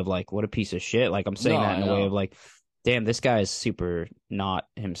in a way of like, what a piece of shit. Like I'm saying that in a way of like, damn, this guy is super not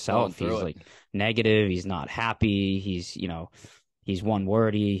himself. He's like negative. He's not happy. He's, he's one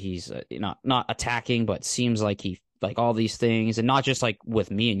wordy. He's not attacking, but seems like he like all these things, and not just like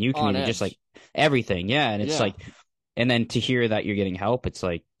with me and you community, just like everything. Yeah. And it's like, and then to hear that you're getting help, it's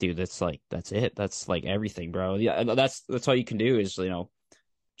like, dude, that's it. That's like everything, bro. Yeah. That's all you can do is,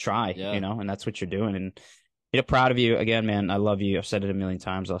 try, and that's what you're doing. And proud of you again, man. I love you. I've said it a million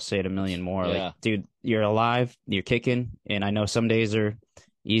times. I'll say it a million more. Like, dude, you're alive, you're kicking. And I know some days are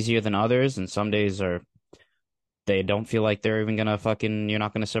easier than others, and some days they don't feel like they're even gonna you're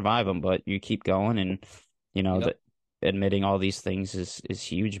not gonna survive them, but you keep going. And admitting all these things is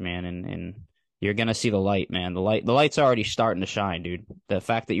huge, man. And you're gonna see the light, man. The light's already starting to shine, dude. The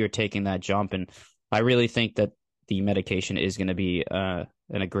fact that you're taking that jump, and I really think that the medication is going to be a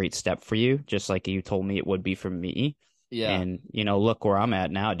great step for you, just like you told me it would be for me. Yeah. And, look where I'm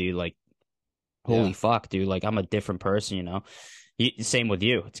at now, dude. Like, holy fuck, dude. Like, I'm a different person, Same with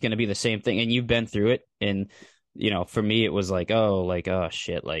you. It's going to be the same thing. And you've been through it. And, for me, it was like, oh,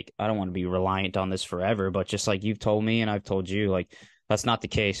 shit. Like, I don't want to be reliant on this forever. But just like you've told me and I've told you, like, that's not the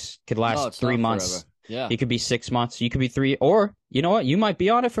case. Could last 3 months. Forever. Yeah. It could be 6 months. You could be 3, or you know what? You might be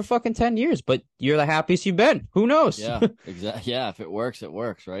on it for fucking 10 years, but you're the happiest you've been. Who knows? Yeah, exactly. Yeah. If it works,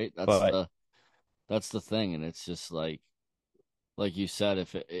 right? That's the thing. And it's just like you said,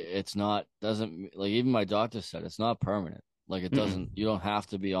 if it's not, doesn't, like even my doctor said, it's not permanent. Like it doesn't, you don't have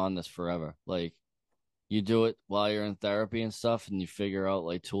to be on this forever. Like you do it while you're in therapy and stuff, and you figure out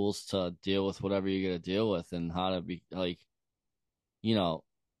like tools to deal with whatever you got to deal with, and how to be like,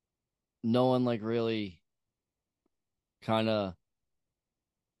 no one like really kind of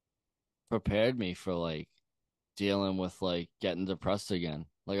prepared me for like dealing with like getting depressed again.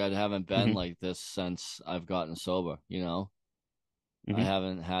 Like I haven't been like this since I've gotten sober, I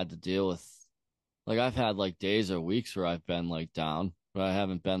haven't had to deal with, like I've had like days or weeks where I've been like down, but I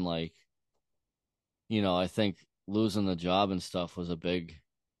haven't been like, I think losing the job and stuff was a big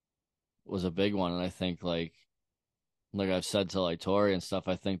one. And I think like I've said to like Tori and stuff,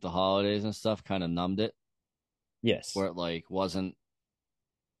 I think the holidays and stuff kind of numbed it. Yes. Where it like wasn't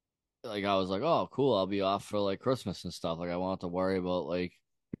like, I was like, oh, cool, I'll be off for like Christmas and stuff. Like I won't have to worry about like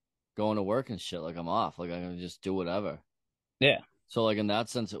going to work and shit. Like I'm off. Like I can just do whatever. Yeah. So like in that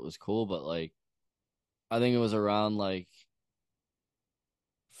sense, it was cool. But like, I think it was around like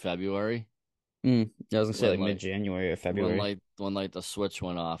February. I was gonna say like mid-January or February. When the switch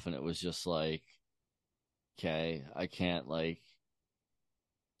went off, and it was just like, okay, I can't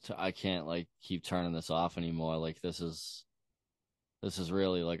keep turning this off anymore. Like this is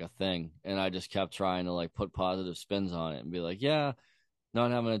really like a thing. And I just kept trying to like put positive spins on it and be like, yeah, not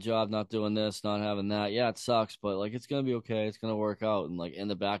having a job, not doing this, not having that. Yeah, it sucks, but like it's gonna be okay. It's gonna work out. And like in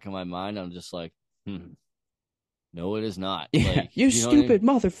the back of my mind, I'm just like, no, it is not. Yeah, like, you stupid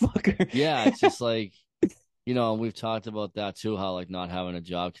motherfucker. Yeah, it's just like you know, we've talked about that too, how like not having a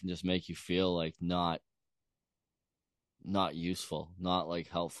job can just make you feel like not useful, not like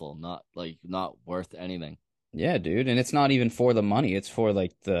helpful, not like not worth anything. Yeah, dude, and it's not even for the money; it's for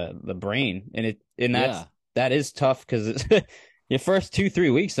like the brain, and Yeah. that is tough because your first 2 3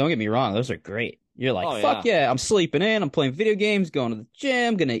 weeks. Don't get me wrong; those are great. You're like, Oh fuck yeah. yeah, I'm sleeping in, I'm playing video games, going to the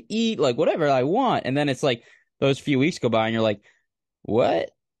gym, gonna eat, like whatever I want, and then it's like those few weeks go by, and you're like,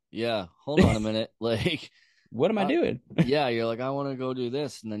 what? Yeah. Hold on a minute. Like, What am I doing? yeah, you're like, I want to go do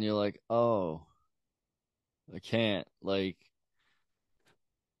this, and then you're like, oh, I can't. Like,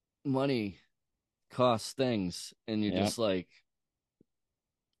 money costs things, and you're Yeah. just like,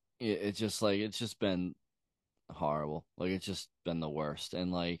 it's just like it's just been horrible. Like, it's just been the worst,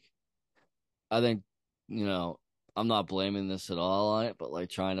 and like, I think, you know, I'm not blaming this at all on it, but like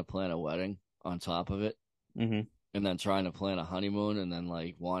trying to plan a wedding on top of it, Hmm. and then trying to plan a honeymoon, and then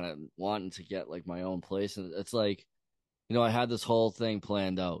like wanting to get like my own place, and it's like, you know, I had this whole thing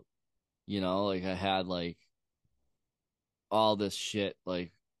planned out. You know, like I had like all this shit,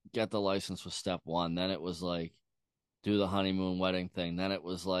 like get the license was step one. Then it was like do the honeymoon wedding thing. Then it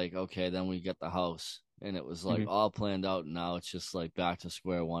was like, okay, then we get the house. And it was like Hmm. all planned out. And now it's just like back to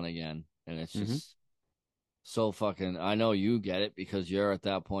square one again. And it's Hmm. just so fucking, I know you get it because you're at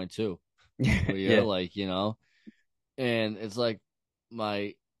that point too, where you're Yeah. like, you know, and it's like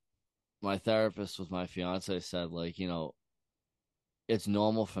my, my therapist with my fiance said, like, you know, it's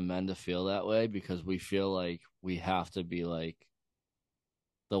normal for men to feel that way because we feel like we have to be like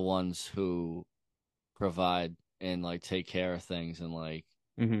the ones who provide and like take care of things and like,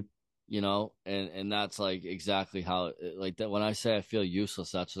 Hmm. you know, and that's like exactly how like that when I say I feel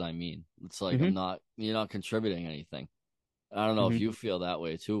useless, that's what I mean. It's like Hmm. I'm not, you're not contributing anything. I don't know if Hmm. you feel that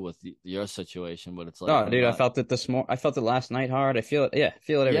way too with your situation, but it's like Oh, I'm dude, I not. felt it this morning. I felt it last night hard. I feel it. Yeah, I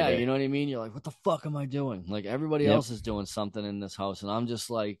feel it every Yeah, day. you know what I mean? You're like, what the fuck am I doing? Like everybody Yep. else is doing something in this house, and I'm just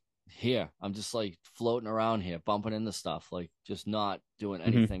like here. I'm just like floating around here, bumping into stuff, like just not doing Hmm.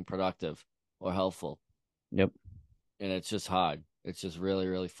 anything productive or helpful. Yep. And it's just hard. It's just really,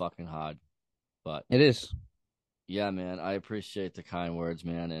 really fucking hard. But It is. yeah, man, I appreciate the kind words,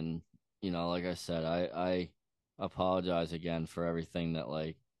 man. And you know, like I said, I apologize again for everything that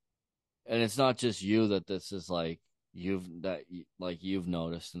like, and it's not just you that this is like like you've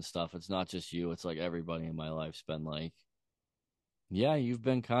noticed and stuff. It's not just you. It's like everybody in my life's been like, yeah, you've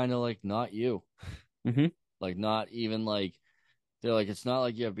been kind of like not you, Hmm. like not even like they're like it's not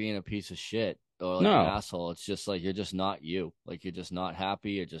like you're being a piece of shit or like an No. asshole. It's just like you're just not you. Like you're just not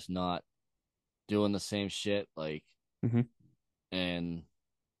happy. You're just not doing the same shit. Like Hmm. and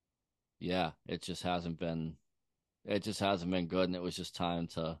yeah, it just hasn't been good, and it was just time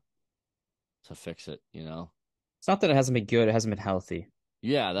to fix it, you know? It's not that it hasn't been good. It hasn't been healthy.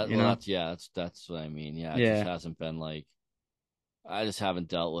 Yeah, You know? that's what I mean. Yeah, it just Yeah. hasn't been like I just haven't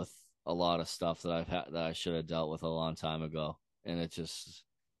dealt with a lot of stuff that I've had that I should have dealt with a long time ago. And it just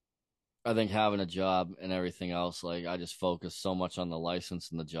I think having a job and everything else, like I just focused so much on the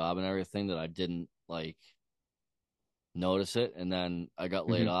license and the job and everything that I didn't like notice it. And then I got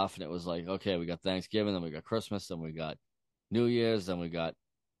laid Hmm. off and it was like, okay, we got Thanksgiving, then we got Christmas, then we got New Year's, then we got,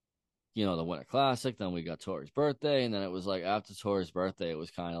 you know, the Winter Classic, then we got Tori's birthday. And then it was like after Tori's birthday, it was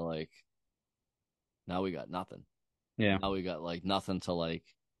kind of like, now we got nothing. Yeah. Now we got like nothing to like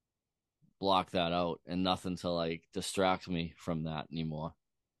block that out and nothing to like distract me from that anymore.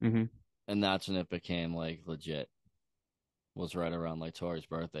 Hmm. And that's when it became like legit. Was right around like Tori's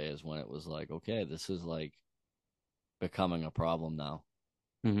birthday is when it was like, okay, this is like becoming a problem now.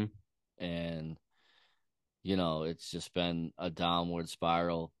 Hmm. And, you know, it's just been a downward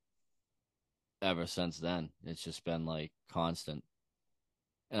spiral ever since then. It's just been like constant.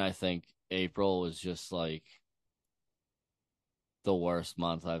 And I think April was just like the worst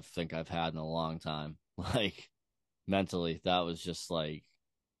month I think I've had in a long time. Like mentally, that was just like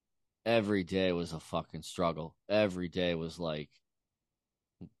every day was a fucking struggle. Every day was like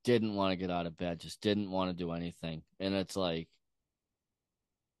didn't want to get out of bed, just didn't want to do anything. And it's like,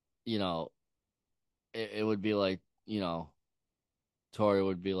 you know, it would be like, you know, Tori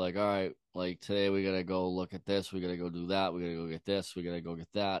would be like, all right, like today we gotta go look at this, we gotta go do that, we gotta go get this, we gotta go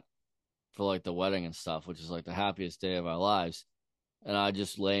get that for like the wedding and stuff, which is like the happiest day of our lives. And I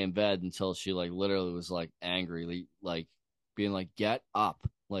just lay in bed until she like literally was like angry, like being like, get up,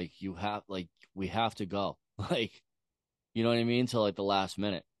 like you have, like we have to go, like you know what I mean, till like the last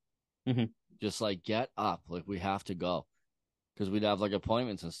minute, Hmm. just like get up, like we have to go because we'd have like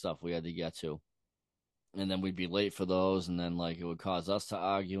appointments and stuff we had to get to, and then we'd be late for those, and then like it would cause us to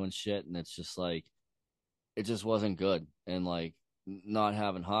argue and shit, and it's just like it just wasn't good, and like not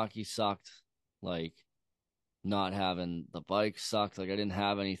having hockey sucked, like not having the bike sucked. Like I didn't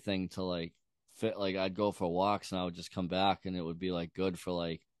have anything to like fit. Like I'd go for walks and I would just come back and it would be like good for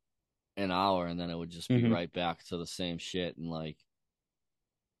like an hour and then it would just be Mm-hmm. right back to the same shit. And like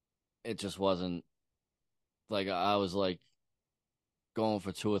it just wasn't like I was like going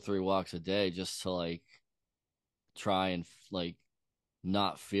for 2 or 3 walks a day just to like try and like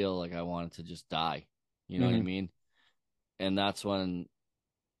not feel like I wanted to just die. You know what I Mm-hmm. mean? And that's when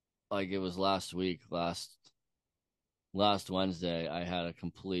like it was last week, last Wednesday, I had a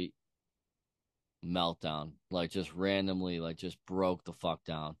complete meltdown. Like just randomly, like just broke the fuck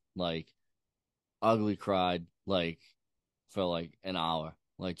down. Like ugly cried like for like an hour.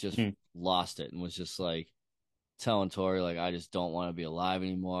 Like just Mm-hmm. lost it and was just like telling Tori like I just don't want to be alive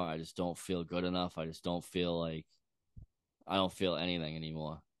anymore. I just don't feel good enough. I just don't feel like I don't feel anything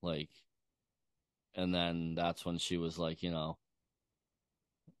anymore. Like and then that's when she was like,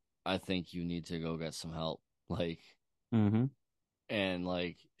 I think you need to go get some help. Like Mm-hmm. and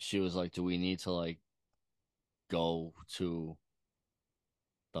like she was like, do we need to like go to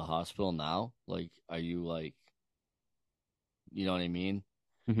the hospital now? Like, are you like, you know what I mean?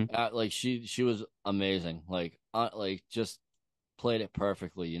 Mm-hmm. Like she was amazing. Like just played it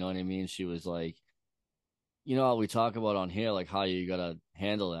perfectly. You know what I mean? She was like, how we talk about on here, like how you gotta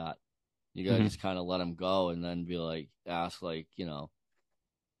handle that. You gotta Mm-hmm. just kind of let him go and then be like, ask like,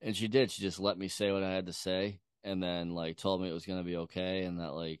 And she did. She just let me say what I had to say, and then like told me it was gonna be okay, and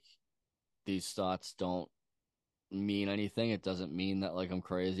that like these thoughts don't mean anything. It doesn't mean that like I'm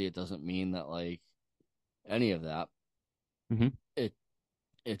crazy. It doesn't mean that like any of that. Mm-hmm. It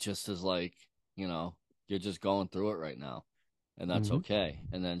it just is like, you know, you're just going through it right now. And that's Mm-hmm. okay.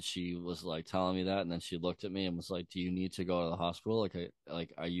 And then she was like telling me that, and then she looked at me and was like, "Do you need to go to the hospital?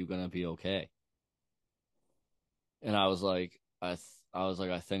 Like, are you gonna be okay?" And I was like, I was like,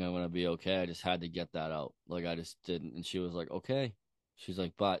 I think I'm gonna be okay. I just had to get that out. Like, I just didn't. And she was like, "Okay." She's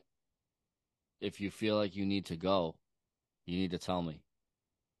like, "But if you feel like you need to go, you need to tell me."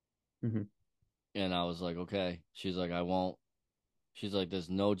 Mm-hmm. And I was like, "Okay." She's like, "I won't." She's like, "There's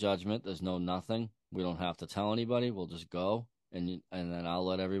no judgment. There's no nothing. We don't have to tell anybody. We'll just go, and then I'll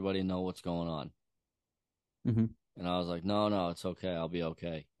let everybody know what's going on." Mm-hmm. And I was like, "No, no, it's okay. I'll be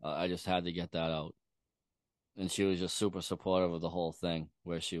okay." I just had to get that out. And she was just super supportive of the whole thing,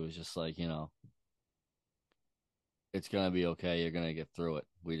 where she was just like, it's gonna be okay. You're gonna get through it.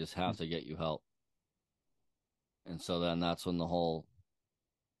 We just have to get you help. And so then that's when the whole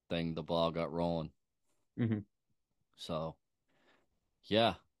thing, the ball got rolling. Mm-hmm. So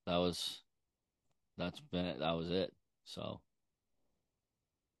yeah, that was that was it. So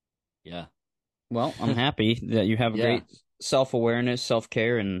yeah, Well, I'm happy that you have a yeah. great self-awareness,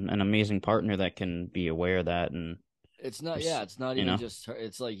 self-care, and an amazing partner that can be aware of that and It's not, yeah, it's not you even know. just her.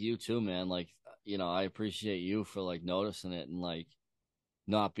 It's like you too, man. Like, I appreciate you for like noticing it and like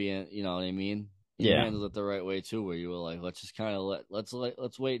not being, you know what I mean? You Yeah. handled it the right way too, where you were like, let's just kind of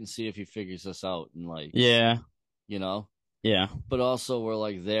let's wait and see if he figures this out and like, Yeah. you know. Yeah. But also we're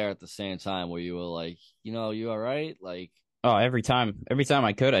like there at the same time where you were like, you all right? Like, Oh, every time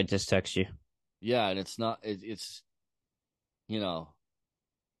I could, I'd just text you. yeah, and it's not it's you know,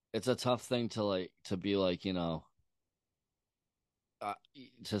 it's a tough thing to like to be like, uh,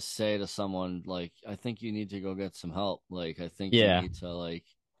 to say to someone like, I think you need to go get some help. Like, I think you Yeah. need to like,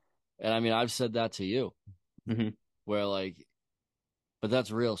 and I mean, I've said that to you Mm-hmm. where like, but that's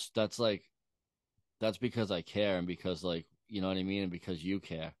real. That's like, that's because I care and because like, you know what I mean? And because you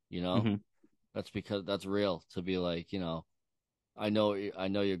care, Mm-hmm. that's because that's real to be like, I know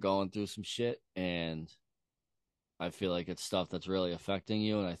you're going through some shit and I feel like it's stuff that's really affecting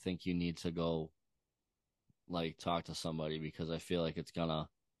you. And I think you need to go like talk to somebody because I feel like it's gonna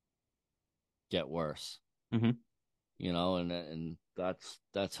get worse. Mm-hmm. And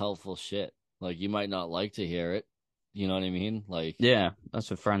that's helpful shit. Like you might not like to hear it, you know what I mean? Like Yeah. That's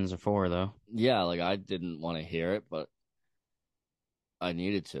what friends are for, though. yeah, like I didn't want to hear it, but I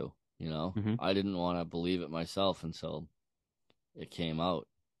needed to. Mm-hmm. I didn't want to believe it myself until it came out.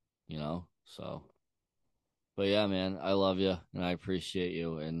 So, but yeah, man, I love you and I appreciate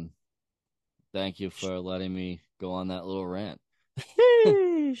you and thank you for letting me go on that little rant.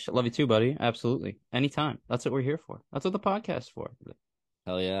 Sheesh. Love you too, buddy. Absolutely. Anytime. That's what we're here for. That's what the podcast's for.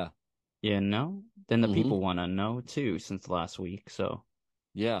 Hell yeah. You know? Then the Mhm. people want to know too since last week. So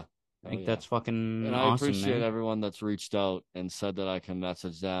Yeah. I Hell think yeah. that's fucking And I awesome, appreciate man. everyone that's reached out and said that I can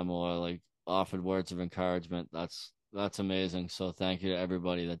message them or like offered words of encouragement. That's amazing. So thank you to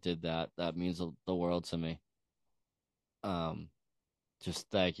everybody that did that. That means the world to me. Um, just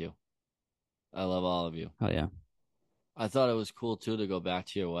thank you. I love all of you. Oh yeah. I thought it was cool too to go back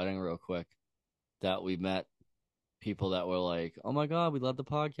to your wedding real quick. That we met. people that were like, "Oh my God, we love the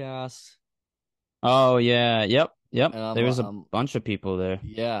podcast." Oh yeah, yep. And There was a bunch of people there.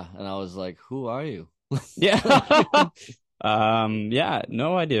 yeah, and I was like, "Who are you?" Yeah. Yeah,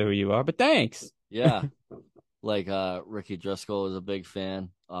 no idea who you are, but thanks. Yeah, like Ricky Driscoll was a big fan,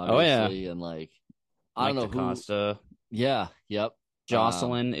 Oh yeah. obviously, and like I Mike don't know who. DaCosta. Yeah, yep,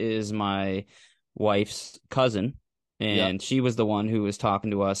 Jocelyn is my wife's cousin, yep. and she was the one who was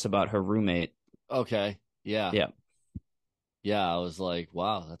talking to us about her roommate. Okay, yeah, Yeah. yeah. I was like,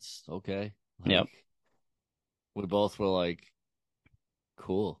 "Wow, that's okay." Yep. Like we both were like,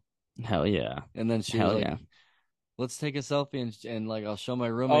 "Cool," Hell yeah. and then she was Hell like, yeah. "Let's take a selfie and like I'll show my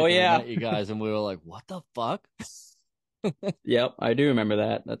roommate Oh that I yeah. met you guys," and we were like, "What the fuck?" Yep, I do remember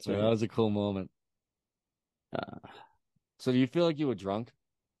that. That's Yeah, right. that was a cool moment. Uh, So do you feel like you were drunk?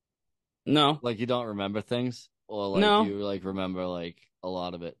 no. Like you don't remember things? Or like No. you like remember like a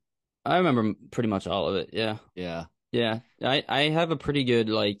lot of it? I remember pretty much all of it. Yeah. Yeah. Yeah. I have a pretty good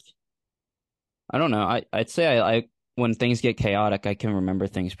like I don't know. I'd say I when things get chaotic, I can remember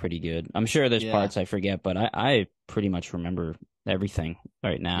things pretty good. I'm sure there's Yeah. parts I forget, but I pretty much remember everything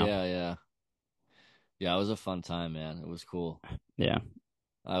right now. Yeah, yeah. Yeah, it was a fun time, man. It was cool. Yeah.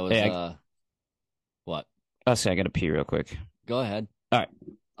 I was Hey, what? I'll say I gotta pee real quick. Go ahead. All right.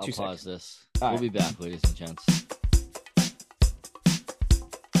 I'll 2 pause seconds. this. All We'll right. be back, ladies and gents.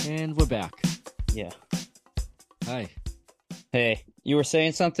 And we're back. Yeah. Hi. Hey, you were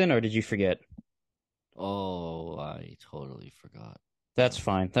saying something or did you forget? Oh, I totally forgot. That's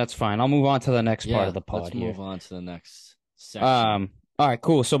fine. That's fine. I'll move on to the next part Yeah, of the pod let's here. move on to the next section. All right,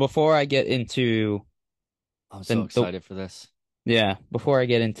 cool. So before I get into I'm so excited for this. before I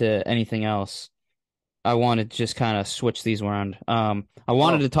get into anything else, I wanted to just kind of switch these around. I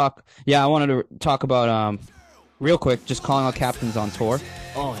wanted to talk about real quick, just calling all captains on tour.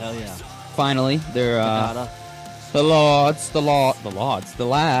 Oh, hell yeah. Finally, they're Canada. the lads. Oh,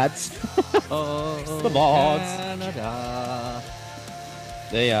 The Lords. Canada.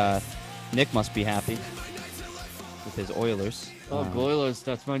 They Nick must be happy with his Oilers. Oh, Goilers.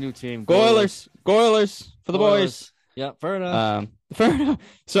 That's my new team. Goilers for the boys. Yeah, fair enough. Fair enough.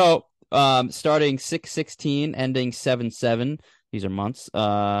 So, starting 6/16, ending 7/7. These are months.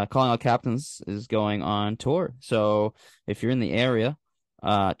 Calling All Captains is going on tour. So if you're in the area,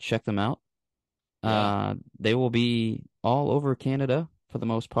 check them out. Yeah. They will be all over Canada for the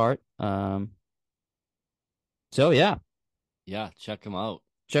most part. So yeah, Yeah, check them out.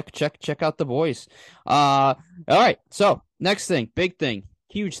 check out the boys. All right. So next thing, big thing,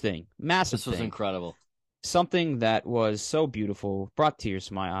 huge thing, massive This was thing. incredible. Something that was so beautiful, brought tears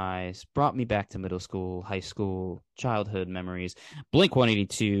to my eyes, brought me back to middle school, high school, childhood memories.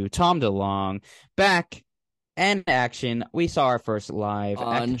 Blink-182, Tom DeLonge, back and action. We saw our first live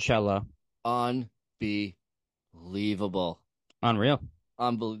at Coachella. Unbelievable. Unreal.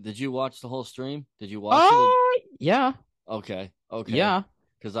 Did you watch the whole stream? Did you watch it? Yeah. Okay. Yeah.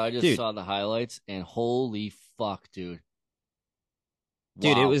 Because I just saw the highlights and holy fuck, dude.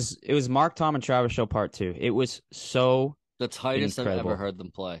 Dude, Wow. it was Mark, Tom, and Travis show part 2. It was so the tightest incredible. I've ever heard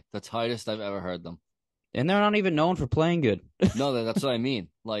them play. The tightest I've ever heard them. And they're not even known for playing good. No, that's what I mean.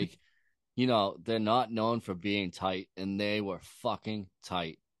 Like, you know, they're not known for being tight, and they were fucking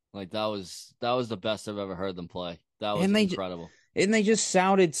tight. Like that was the best I've ever heard them play. That was incredible. And they just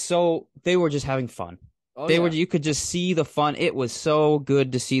sounded so. They were just having fun. Oh, they were. You could just see the fun. It was so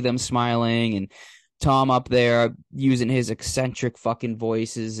good to see them smiling and Tom up there using his eccentric fucking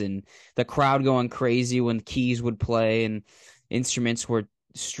voices and the crowd going crazy when keys would play and instruments were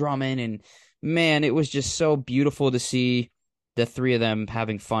strumming. And man, it was just so beautiful to see the three of them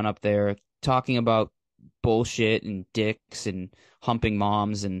having fun up there, talking about bullshit and dicks and humping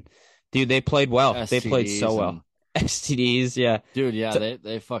moms. And dude, they played well. STDs they played so well. STDs, yeah. Dude, yeah,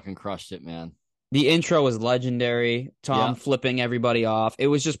 they fucking crushed it, man. The intro was legendary. Tom flipping everybody off. It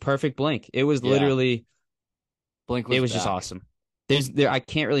was just perfect Blink. It was literally Blink was it was back. just awesome. I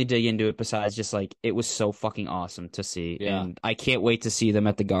can't really dig into it besides just like it was so fucking awesome to see. Yeah. And I can't wait to see them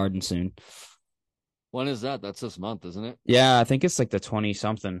at the Garden soon. When is that? That's this month, isn't it? Yeah, I think it's like the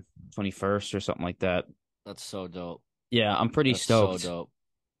 20-something, 21st or something like that. That's so dope. Yeah, I'm pretty stoked. So dope.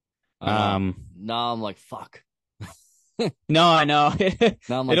 Now I'm like, fuck. No, I know.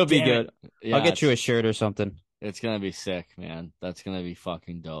 Now I'm like, it'll be good. Yeah, I'll get you a shirt or something. It's gonna be sick, man. That's gonna be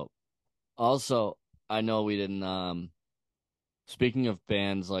fucking dope. Also, I know we didn't speaking of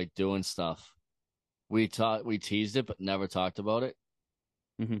bands like doing stuff, we teased it but never talked about it.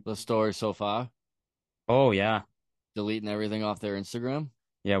 Mm-hmm. The story so far. Oh yeah. Deleting everything off their Instagram.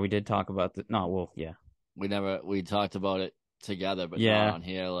 Yeah, we did talk about that. No, well, yeah. We talked about it together, but not on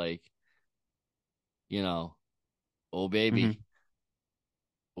here, like, you know, Oh baby.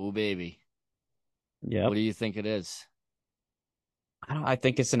 Oh baby. Yep. What do you think it is? I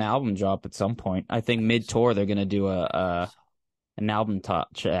think it's an album drop at some point. I think mid-tour they're gonna do an album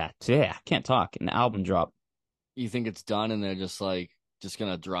touch. Yeah, I can't talk. An album drop. You think it's done and they're just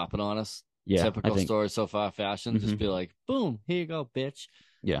gonna drop it on us? Yeah, I Typical think. story so far fashion. Just be like, boom, here you go, bitch.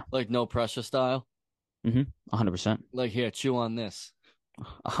 Yeah. Like no pressure style. 100%. Like here, chew on this.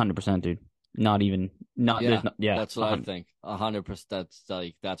 100%, dude. Not even. Not. Yeah, Yeah. that's what I think.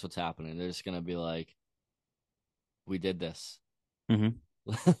 100%. That's what's happening. They're just gonna be like, we did this.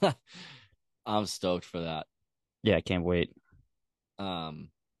 I'm stoked for that. Yeah, I can't wait.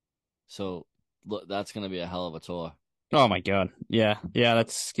 So look, that's gonna be a hell of a tour. Oh my God. Yeah. Yeah,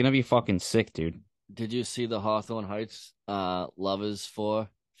 that's gonna be fucking sick, dude. Did you see the Hawthorne Heights Lovers for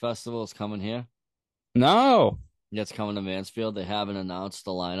festival is coming here? No. Yeah, it's coming to Mansfield. They haven't announced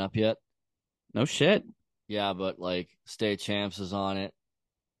the lineup yet. No shit. Yeah, but like State Champs is on it.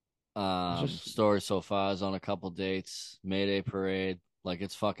 Story So Far is on a couple dates. Mayday Parade. Like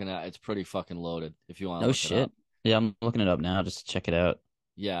it's pretty fucking loaded if you want to No look shit. it up. Yeah, I'm looking it up now just to check it out.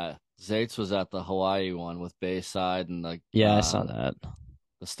 Yeah. Zaitz was at the Hawaii one with Bayside and like Yeah, I saw that.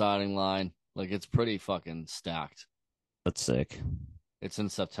 the starting line. Like it's pretty fucking stacked. That's sick. It's in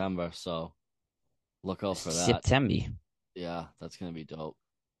September, so look out for that. September. Yeah, that's gonna be dope.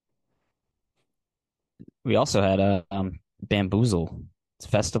 We also had a Bamboozle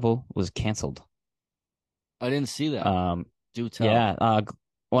festival was canceled. I didn't see that. Do tell. Yeah,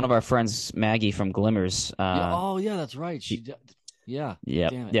 one of our friends, Maggie from Glimmers. Oh yeah, that's right. Yeah.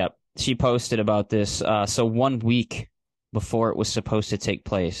 Damn it. Yep. She posted about this. So 1 week before it was supposed to take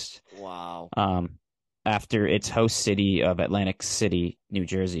place. Wow. After its host city of Atlantic City, New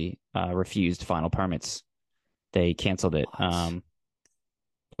Jersey, refused final permits, they canceled it. What?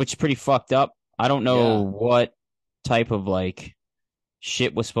 Which is pretty fucked up. I don't know what type of like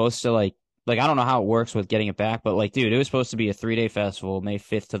shit was supposed to like I don't know how it works with getting it back, but like, dude, it was supposed to be a 3-day festival, May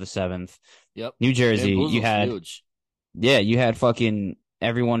 5th to the 7th. Yep. New Jersey. You had huge. Yeah, you had fucking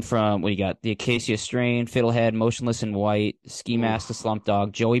everyone from you got the Acacia Strain, Fiddlehead, Motionless in White, Ski Mask, the Slump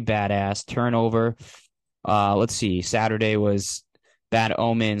Dog, Joey Badass, Turnover. Let's see. Saturday was Bad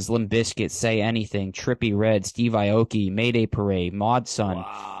Omens, Limp Bizkit, Say Anything, Trippy Red, Steve Aoki, Mayday Parade, Mod Sun.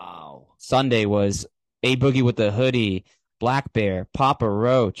 Wow. Sunday was A Boogie with the Hoodie, Black Bear, Papa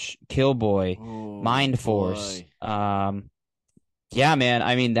Roach, Killboy, Mind Force. Yeah, man.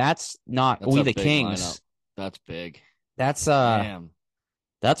 I mean, that's We the Kings. Lineup. That's big. That's Damn.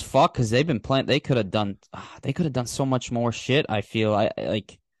 That's fucked because they've been playing. They could have done so much more shit. I feel I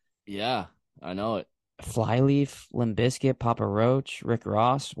like. Yeah, I know it. Flyleaf, Limp Bizkit, Papa Roach, Rick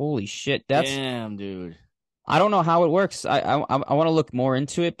Ross. Holy shit, damn, dude. I don't know how it works. I want to look more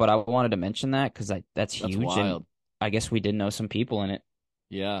into it, but I wanted to mention that because that's huge. That's wild. And I guess we did know some people in it.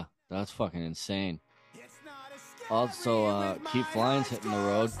 Yeah, that's fucking insane. Also, Keep Flying's hitting the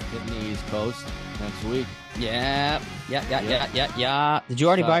road, hitting the East Coast next week. Yeah. Did you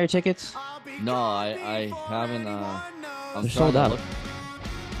already buy your tickets? No, I haven't. I'm They're sold out.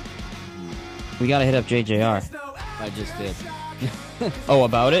 We gotta hit up JJR. I just did. Oh,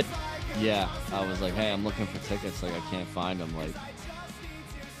 about it? Yeah, I was like, hey, I'm looking for tickets. Like, I can't find them. Like,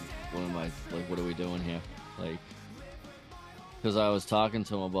 what are we doing here? Like, because I was talking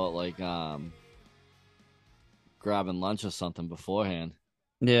to him about like grabbing lunch or something beforehand.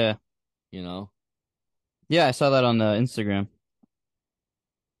 Yeah. You know? Yeah, I saw that on the Instagram.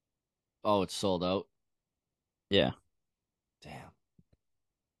 Oh, it's sold out? Yeah. Damn.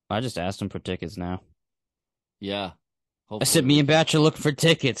 I just asked him for tickets now. Yeah. Hopefully I said, me and Batch are looking for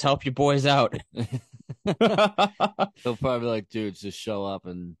tickets. Help your boys out. He'll probably be like, dudes, just show up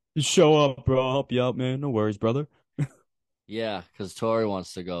and... Just show up, bro. I'll help you out, man. No worries, brother. Yeah, because Tori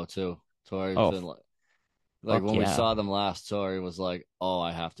wants to go, too. Tori's been like when we saw them last, Tori was like, oh,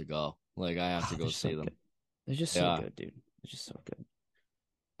 I have to go. Like, I have to go see them. Good. They're just so good, dude. They're just so good.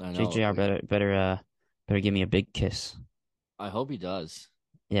 I know. JJR better give me a big kiss. I hope he does.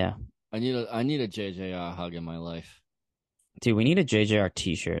 Yeah. I need a JJR hug in my life. Dude, we need a JJR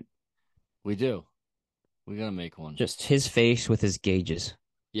t-shirt. We do. We gotta make one. Just his face with his gauges.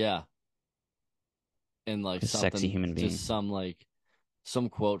 Yeah. And like something, sexy human being. Just some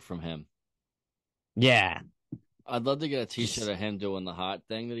quote from him. Yeah. I'd love to get a t-shirt of him doing the heart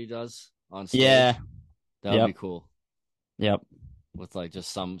thing that he does on stage. Yeah. That would be cool. Yep. With like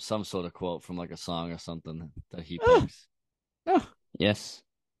just some sort of quote from like a song or something that he picks. Yes.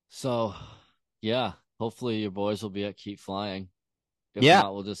 So, yeah. Hopefully your boys will be at Keep Flying. If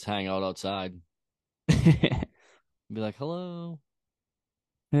not, we'll just hang out outside. Be like, hello.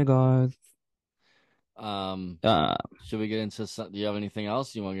 Hey, guys. Should we get into do you have anything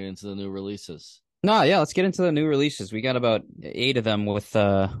else? You want to get into the new releases? No, yeah, let's get into the new releases. We got about 8 of them with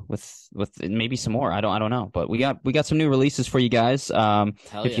maybe some more. I don't know, but we got some new releases for you guys.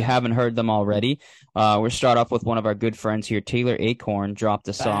 If you haven't heard them already, we'll start off with one of our good friends here, Taylor Acorn, dropped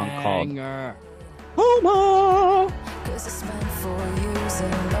a song called Homo.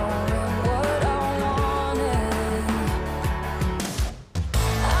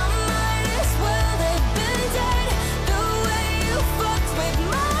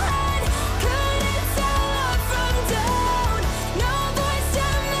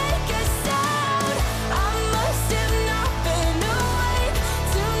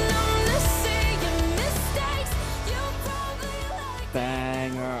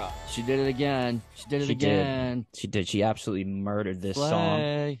 She did it again. She did it again. She did. She absolutely murdered this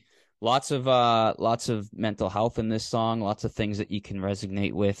song. Lots of mental health in this song. Lots of things that you can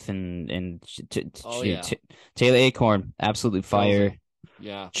resonate with, and Taylor Acorn, absolutely fire.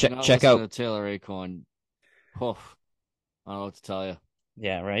 Yeah, check out Taylor Acorn. Oh, I don't know what to tell you.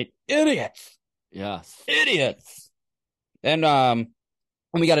 Yeah, right. Idiots. Yes, idiots. And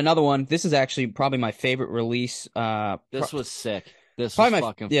we got another one. This is actually probably my favorite release. This was sick. This was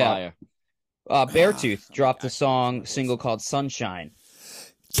fucking fire. Beartooth dropped a single called Sunshine.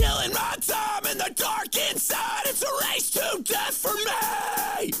 Killing my time in the dark inside. It's a race to death for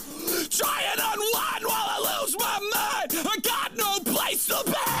me. Try and unwind while I lose my mind. I got no place to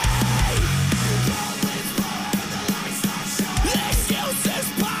be. Excuses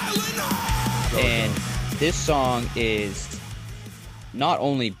piling up. And this song is not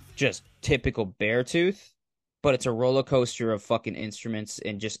only just typical Beartooth, but it's a roller coaster of fucking instruments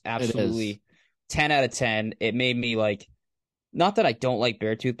and just absolutely 10 out of 10. It made me like, not that I don't like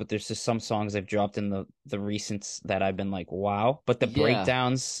Beartooth, but there's just some songs I've dropped in the recents that I've been like, wow. But the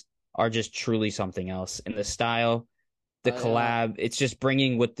breakdowns are just truly something else. And the style, the collab, it's just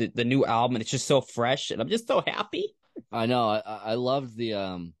bringing with the new album. And it's just so fresh. And I'm just so happy. I know. I loved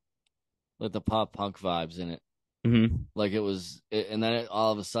the pop punk vibes in it. Mm-hmm. Like and then it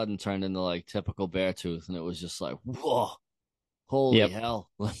all of a sudden turned into like typical Beartooth, and it was just like, whoa, holy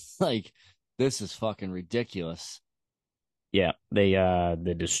hell! Like, this is fucking ridiculous. Yeah, they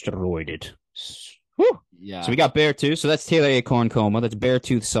destroyed it. Whew. Yeah. So we got Beartooth. So that's Taylor Acorn Coma. That's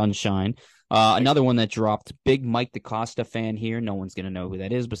Beartooth Sunshine. Another one that dropped. Big Mike DaCosta fan here. No one's gonna know who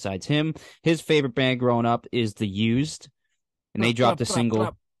that is besides him. His favorite band growing up is The Used, and they dropped a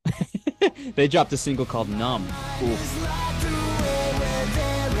single. They dropped a single called Numb. Ooh.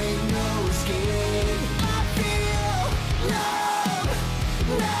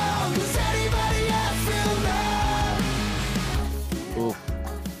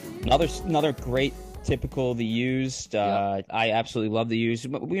 Another great typical The Used. I absolutely love The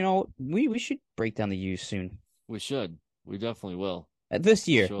Used. But, we should break down The Used soon. We should. We definitely will. This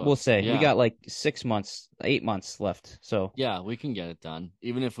year, we'll say. Yeah. We got like 6 months, 8 months left. So yeah, we can get it done.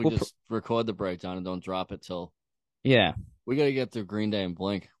 Even if we just record the breakdown and don't drop it till. Yeah. We got to get through Green Day and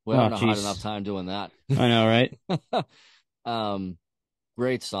Blink. We haven't had enough time doing that. I know, right?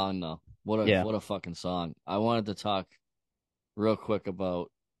 Great song though. What a fucking song. I wanted to talk real quick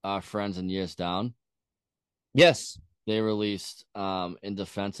about our friends in Years Down. Yes. They released In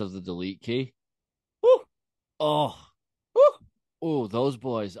Defense of the Delete Key. Woo. Oh. Woo. Oh, those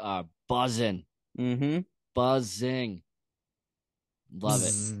boys are buzzing. Mm-hmm. Buzzing. Love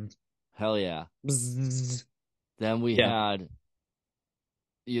it. Hell yeah. Bzz. Then we had.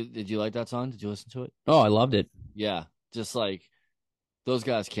 Did you like that song? Did you listen to it? Oh, I loved it. Yeah, just like those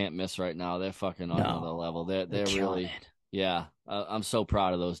guys can't miss right now. They're fucking on another level. They're really it. Yeah. I'm so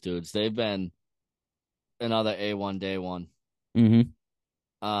proud of those dudes. They've been another A1 day one. Mm-hmm.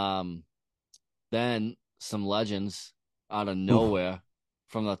 Then some legends out of nowhere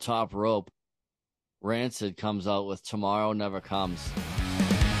from the top rope. Rancid comes out with Tomorrow Never Comes.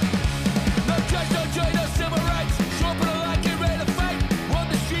 No judge, no joy, no civil rights. Dropping a line, get ready to fight. Run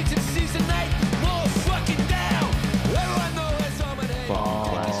the streets in season 8. Walls fucking down. Everyone knows I'm an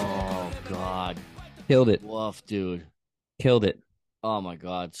Oh, God. Killed it. Woof, dude. Killed it. Oh, my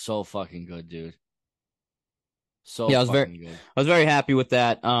God. So fucking good, dude. I was very happy with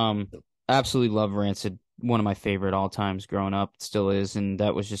that. Absolutely love Rancid. One of my favorite all times growing up, still is, and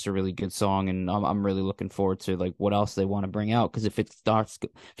that was just a really good song. And I'm really looking forward to like what else they want to bring out, because if it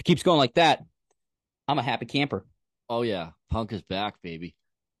keeps going like that, I'm a happy camper. Oh yeah, punk is back, baby.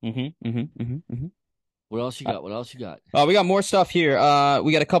 What else you got? We got more stuff here.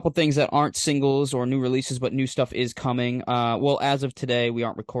 We got a couple things that aren't singles or new releases, but new stuff is coming. Well, as of today, we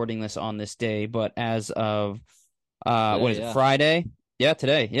aren't recording this on this day, but as of Friday? Yeah,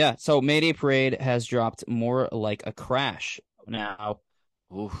 today. Yeah. So Mayday Parade has dropped More Like a Crash now.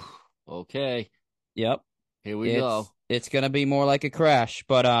 Oof. Okay. Yep. Here we go. It's gonna be more like a crash.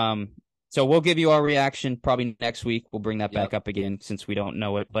 But so we'll give you our reaction probably next week. We'll bring that back up again since we don't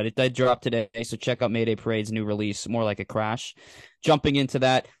know it. But it did drop today. So check out Mayday Parade's new release, More Like a Crash. Jumping into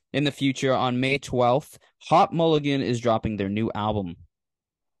that in the future on May 12th, Hot Mulligan is dropping their new album.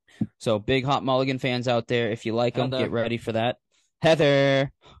 So big Hot Mulligan fans out there, if you like them, get ready for that.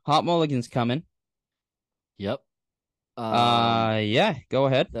 Heather, Hot Mulligan's coming. Yep. Yeah, go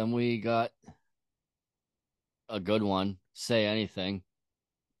ahead. Then we got a good one, Say Anything.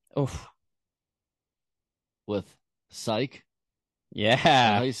 Oof. With Psych. Yeah. Is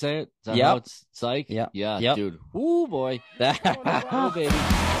that how you say it? Is that how it's Psych? Yeah. Yeah, dude. Ooh, boy. Oh, baby.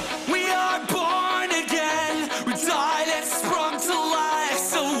 We are born again. We died and sprung to life,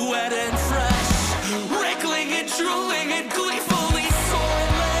 so wet and fresh. Wriggling and drooling and gleefully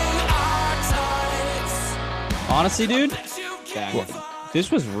soiling our tides. Honestly, dude, Banger. this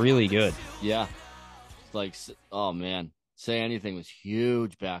was really good. Yeah. Like, oh, man. Say Anything was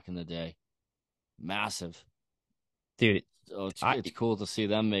huge back in the day. Massive. Dude, So it's cool to see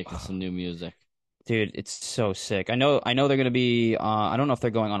them making some new music. Dude, it's so sick. I know they're going to be I don't know if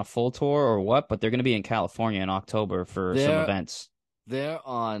they're going on a full tour or what, but they're going to be in California in October for some events. They're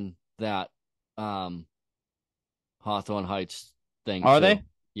on that Hawthorne Heights thing. Are too. they?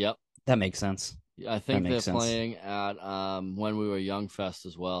 Yep. That makes sense. I think they're playing at When We Were Young Fest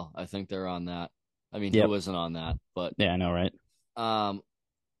as well. I think they're on that. I mean, who isn't on that? But yeah, I know, right?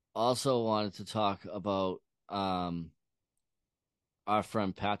 Also wanted to talk about our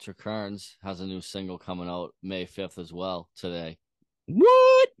friend Patrick Kearns has a new single coming out May 5th as well today.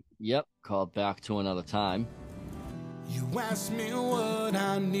 What? Yep, called Back to Another Time. You ask me what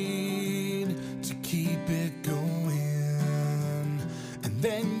I need to keep it going, and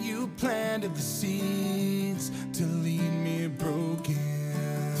then you planted the seeds to leave me broken.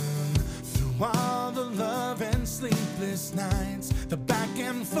 Through all the love and sleepless nights, the back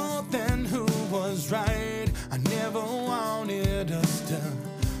and forth and who was right, I never wanted us to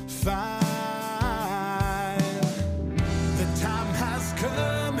fight. The time has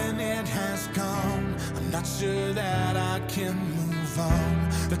come and it has gone. I'm not sure that I can move on.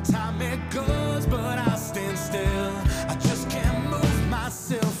 The time it goes, but I stand still. I just can't move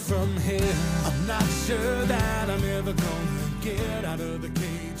myself from here. I'm not sure that I'm ever gonna get out of the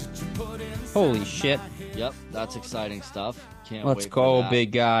cage that you put in. Holy shit. Yep, that's exciting stuff. Can't Let's wait go, for that.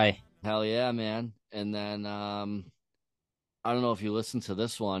 big guy. Hell yeah, man. And then I don't know if you listened to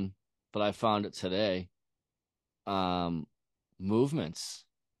this one, but I found it today. Movements.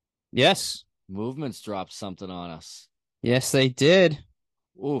 Yes. Movements dropped something on us. Yes, they did.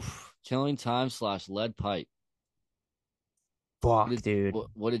 Oof. Killing Time / Lead Pipe. Fuck, dude.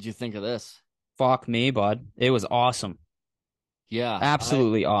 What did you think of this? Fuck me, bud. It was awesome. Yeah.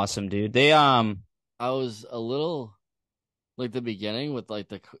 Absolutely awesome, dude. They I was a little like the beginning with like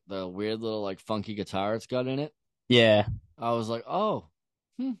the weird little like funky guitar it's got in it. Yeah. I was like, oh,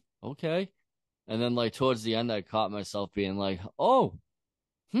 okay. And then like towards the end I caught myself being like, oh,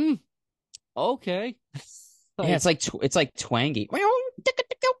 okay. Like, yeah, it's like twangy.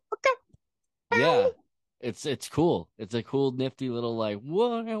 Yeah. It's cool. It's a cool nifty little like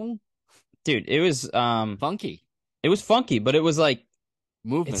whoa. Dude, it was funky. It was funky, but it was like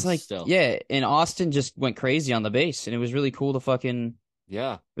movement it's like still. Yeah, and Austin just went crazy on the bass, and it was really cool to fucking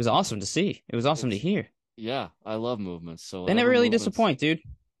yeah. It was awesome to see. It was awesome to hear. Yeah, I love movements. So they never really disappoint, dude.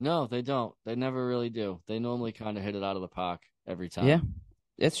 No, they don't. They never really do. They normally kind of hit it out of the park every time. Yeah,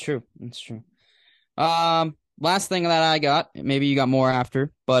 it's true. It's true. Last thing that I got, maybe you got more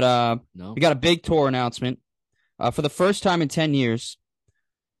after, but no. We got a big tour announcement. For the first time in 10 years,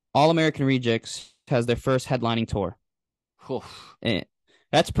 All American Rejects has their first headlining tour. And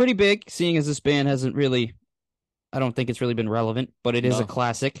that's pretty big, seeing as this band hasn't really, I don't think it's really been relevant, but it is a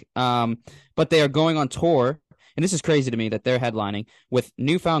classic. But they are going on tour, and this is crazy to me that they're headlining with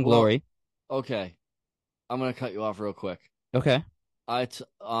Newfound Glory. Okay. I'm going to cut you off real quick. Okay.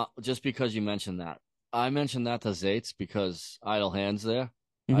 Just because you mentioned that. I mentioned that to Zaitz because Idle Hands there.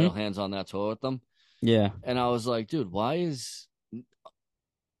 Idle Hands on that tour with them. Yeah. And I was like, dude, why is,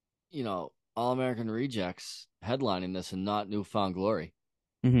 All American Rejects headlining this and not Newfound Glory?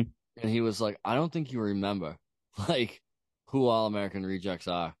 Mm-hmm. And he was like, I don't think you remember, like, who All American Rejects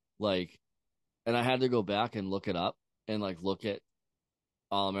are. Like, and I had to go back and look it up and, like, look at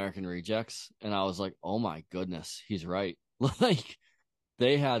All American Rejects. And I was like, oh, my goodness, he's right. Like,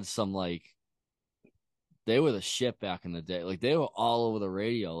 they had some, like, they were the shit back in the day. Like, they were all over the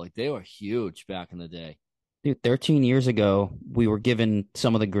radio. Like, they were huge back in the day. Dude, 13 years ago, we were given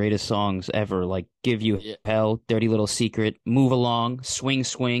some of the greatest songs ever, like Give You Yeah, Hell, Dirty Little Secret, Move Along, Swing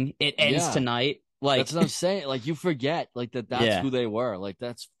Swing, It Ends yeah. Tonight. That's Like, what I'm saying. Like you forget, like that's yeah. who they were. Like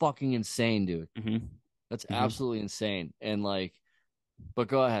that's fucking insane, dude. hmm That's hmm absolutely insane. And like, but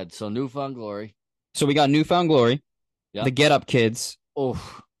go ahead. So Newfound Glory. So we got Newfound Glory, the Yep. Get Up Kids, Oh,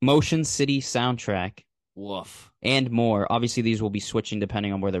 Motion City soundtrack, woof. and more. Obviously, these will be switching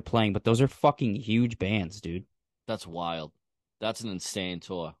depending on where they're playing, but those are fucking huge bands, dude. That's wild. That's an insane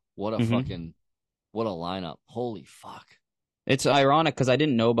tour. What a hmm fucking what a lineup. Holy fuck. It's ironic because I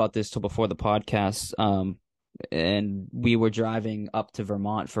didn't know about this till before the podcast. And we were driving up to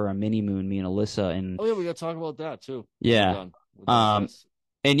Vermont for a mini moon, me and Alyssa, and Oh yeah, we gotta talk about that too. When we're yeah. done with Um, this.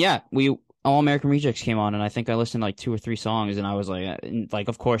 and yeah, we All American Rejects came on, and I think I listened to like 2 or 3 songs, and I was like,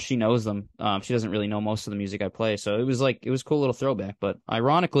 of course she knows them. She doesn't really know most of the music I play, so it was a cool little throwback. But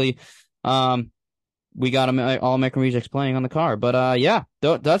ironically, um, we got All American Rejects playing on the car. But yeah,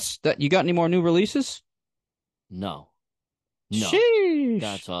 that's that. You got any more new releases? No. No. Sheesh.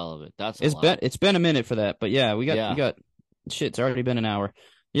 That's all of it. That's a lot. It's been a minute for that, but yeah, we Yeah, got shit. It's already been an hour.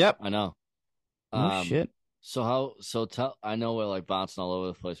 Yep. I know. No Um, shit. so tell I know we're like bouncing all over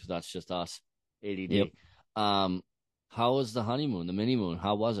the place, but that's just us. Yep, ADD. Um, how was the honeymoon, the mini moon?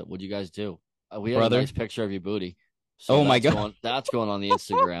 How was it? What'd you guys do? We had a brother. nice picture of your booty. So Oh my god, that's going on the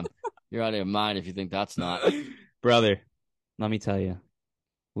Instagram. You're out of your mind if you think that's not. brother. Let me tell you,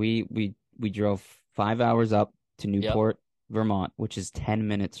 we drove 5 hours up to Yep. Newport, Vermont, which is 10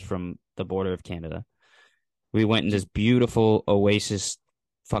 minutes from the border of Canada. We went in Did- this beautiful oasis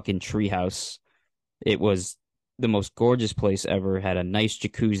fucking treehouse. It was the most gorgeous place ever. Had a nice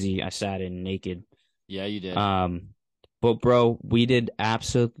jacuzzi. I sat in naked. Yeah, you did. But bro, we did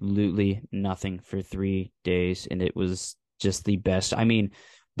absolutely nothing for 3 days, and it was just the best. I mean,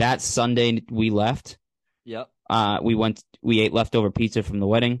 that Sunday we left. Yep. We ate leftover pizza from the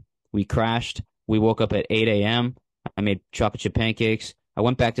wedding. We crashed. We woke up at 8 a.m. I made chocolate chip pancakes. I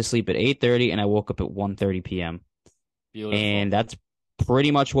went back to sleep at 8:30, and I woke up at 1:30 p.m. Beautiful. And that's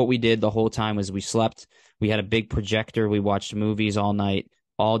pretty much what we did the whole time was we slept. We had a big projector. We watched movies all night,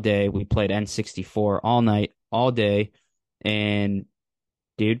 all day. We played N64 all night, all day. And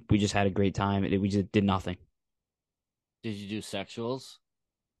dude, we just had a great time. We just did nothing. Did you do sexuals?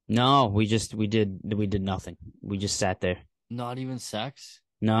 No, we did nothing. We just sat there. Not even sex?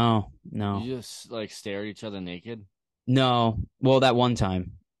 No, You just like stare at each other naked? no. Well, that one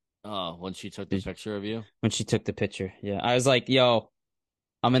time Oh, when she took the picture of you? when she took the picture, yeah, I was like, "Yo,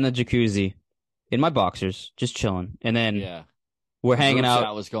 I'm in the jacuzzi, in my boxers, just chilling." And then Yeah. we're The hanging group out.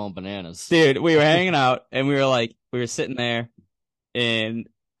 chat was going bananas. Dude, we were hanging out and we were sitting there and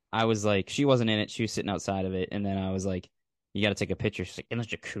I was like, she wasn't in it. She was sitting outside of it. And then I was like, you got to take a picture. She's like, in the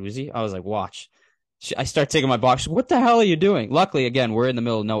jacuzzi? I was like, watch. I start taking my box. What the hell are you doing? Luckily, again, we're in the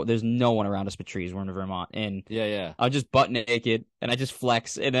middle of there's no one around us but trees. We're in Vermont. And Yeah. I was just butt naked and I just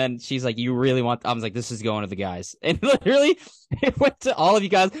flex. And then she's like, you really want, I was like, this is going to the guys. And literally it went to all of you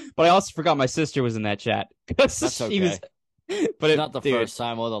guys. But I also forgot my sister was in that chat. That's okay. But It's not the first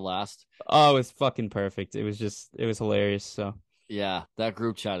time or the last. Oh, it's fucking perfect. It was hilarious. So, Yeah, that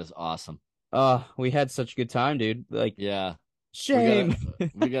group chat is awesome. we had such a good time, dude. Like, Yeah. shame.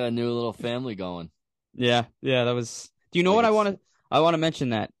 We got a new little family going. Yeah, that was. Do you know Like what it's- I want to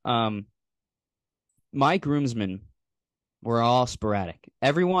mention that my groomsmen were all sporadic.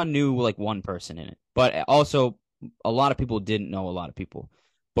 Everyone knew like one person in it, but also a lot of people didn't know a lot of people.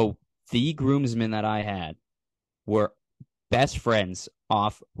 But the groomsmen that I had were best friends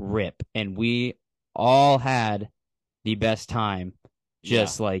off rip, and we all had the best time.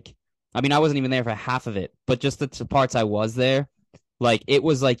 Just like, I mean, I wasn't even there for half of it, but just the parts I was there, like it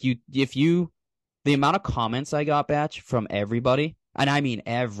was like the amount of comments I got, Batch, from everybody, and I mean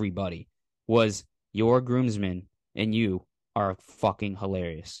everybody, was your groomsmen and you are fucking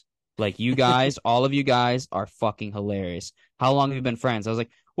hilarious. Like you guys, all of you guys are fucking hilarious. How long have you been friends? I was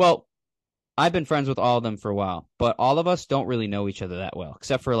like, well, I've been friends with all of them for a while, but all of us don't really know each other that well,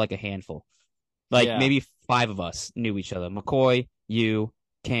 except for like a handful. Like Yeah. maybe 5 of us knew each other. McCoy, you,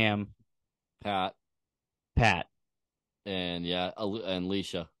 Cam, Pat, Pat, and and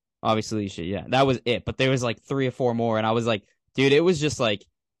Leisha. obviously Alicia. Yeah, that was it. But there was like 3 or 4 more, and I was like, dude, it was just like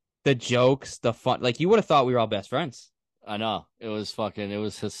the jokes, the fun. Like you would have thought we were all best friends. I know. It was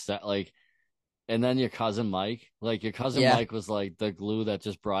his like, and then your cousin Mike, like your cousin Yeah. Mike was like the glue that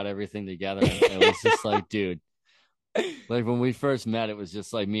just brought everything together. And it was just like, dude, like when we first met, it was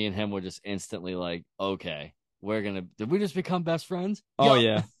just like me and him were just instantly like, okay, did we just become best friends? Oh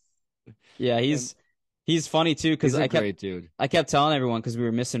Yup. yeah. He's funny too because He's a I kept great dude. I kept telling everyone because we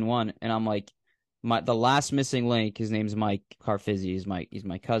were missing one, and I'm like, the last missing link, his name's Mike Carfizzi. He's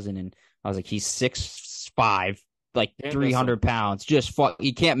my cousin, and I was like, he's 6'5", like Can't miss 300 pounds. Just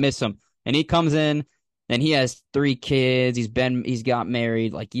you can't miss him. And he comes in, and he has 3 kids. He's got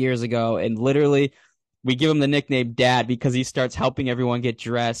married like years ago, and literally, we give him the nickname Dad because he starts helping everyone get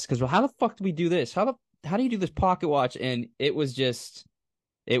dressed. Because, well, how the fuck do we do this? How do you do this pocket watch? And it was just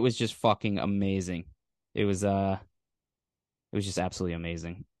fucking amazing. It was just absolutely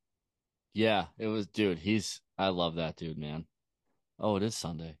amazing. Yeah, it was, dude. I love that dude, man. Oh, it is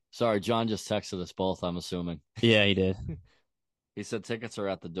Sunday. Sorry, John just texted us both, I'm assuming. Yeah, he did. He said tickets are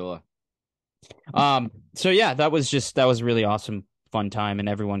at the door. So yeah, that was really awesome, fun time, and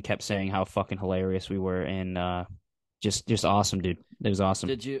everyone kept saying how fucking hilarious we were, and just awesome, dude. It was awesome.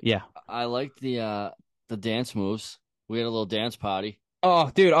 Did you? Yeah. I liked the dance moves. We had a little dance party.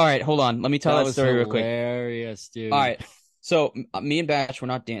 Oh, dude. All right, hold on. Let me tell that story real quick. Hilarious, dude. All right. So me and Batch, we're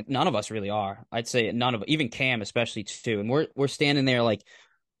not none of us really are. I'd say none of, even Cam especially too. And we're standing there like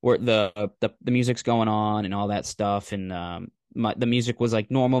where the music's going on and all that stuff, and the music was like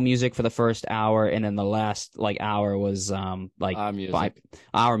normal music for the first hour, and then the last like hour was like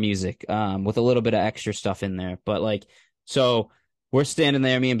our music with a little bit of extra stuff in there. But like, so we're standing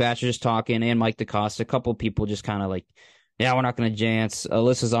there, me and Batch are just talking, and Mike DeCosta, a couple of people just kind of like, yeah, we're not going to dance.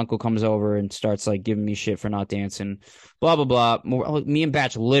 Alyssa's uncle comes over and starts like giving me shit for not dancing, blah, blah, blah. Me and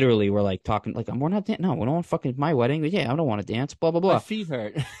Batch literally were like talking like, we're not dancing. No, we don't want fucking my wedding. But yeah, I don't want to dance, blah, blah, blah. My feet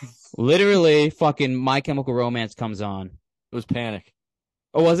hurt. Literally fucking My Chemical Romance comes on. It was Panic.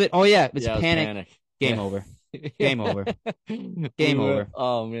 Oh, was it? Oh, yeah. It's yeah, Panic. Panic. Game yeah. over. Game over. Game over.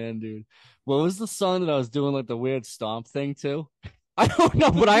 Oh, man, dude. What was the song that I was doing like the weird stomp thing to? I don't know,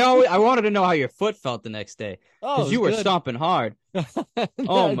 but I wanted to know how your foot felt the next day. Because you were good. stomping hard.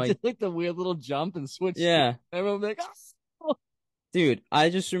 Oh my! I did like the weird little jump and switch. Yeah, everyone was like, oh. Dude, I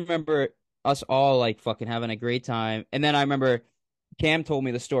just remember us all like fucking having a great time, and then I remember Cam told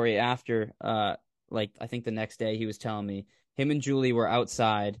me the story after. Like I think the next day he was telling me him and Julie were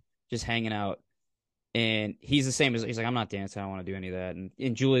outside just hanging out, and he's the same as he's like, I'm not dancing, I don't want to do any of that,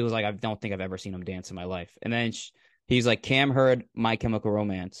 and Julie was like, I don't think I've ever seen him dance in my life, and then he's like, Cam heard My Chemical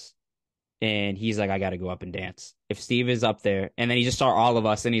Romance. And he's like, I got to go up and dance. If Steve is up there. And then he just saw all of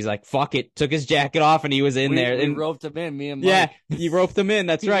us and he's like, fuck it. Took his jacket off and he was in there. And roped him in, me and Mike. Yeah, he roped him in.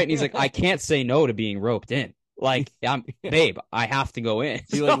 That's right. And he's like, I can't say no to being roped in. Like, babe, I have to go in.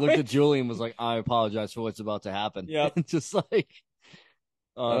 He like looked at Julie and was like, I apologize for what's about to happen. Yeah. Just like,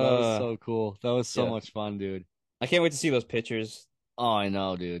 oh, that was so cool. That was so much fun, dude. I can't wait to see those pictures. Oh, I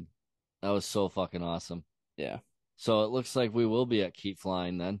know, dude. That was so fucking awesome. Yeah. So it looks like we will be at Keep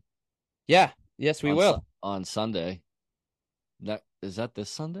Flying then. Yeah. Yes, we will. On Sunday. Is that this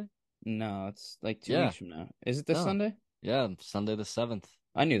Sunday? No, it's like 2 weeks from now. Is it this Sunday? Yeah, Sunday the 7th.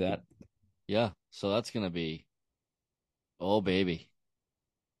 I knew that. Yeah, so that's going to be, oh, baby.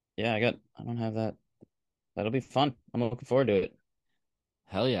 Yeah, I don't have that. That'll be fun. I'm looking forward to it.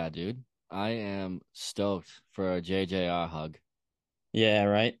 Hell yeah, dude. I am stoked for a JJR hug. Yeah,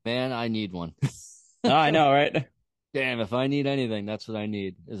 right? Man, I need one. Oh, I know, right? Damn, if I need anything, that's what I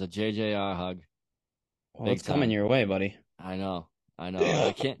need, is a JJR hug. Well, it's coming your way, buddy. I know.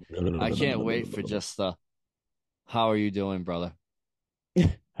 I can't wait for just the, how are you doing, brother?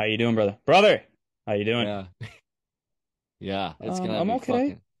 How you doing, brother? Brother, how you doing? Yeah. Yeah, it's going to be I'm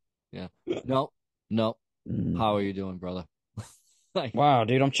okay. Yeah. No. How are you doing, brother? Wow,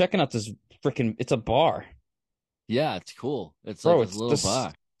 dude, I'm checking out this freaking, it's a bar. Yeah, it's cool. It's like a little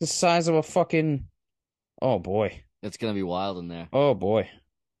bar. The size of a fucking, oh boy. It's going to be wild in there. Oh boy.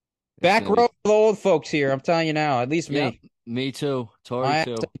 Back row for the old folks here, I'm telling you now, at least me. Yep, me too. Tori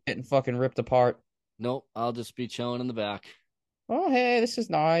too. Getting fucking ripped apart. Nope, I'll just be chilling in the back. Oh, hey, this is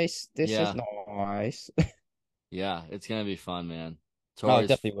nice. This is nice. Yeah, it's going to be fun, man. It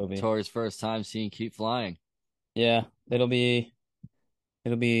definitely will be. Tori's first time seeing Keep Flying. Yeah, it'll be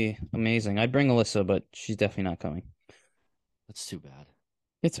amazing. I'd bring Alyssa, but she's definitely not coming. That's too bad.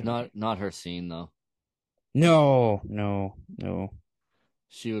 It's not her scene though. No.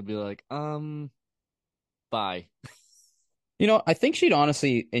 She would be like, bye. You know, I think she'd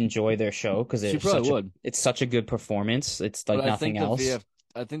honestly enjoy their show because she probably would. It's such a good performance. It's like nothing else.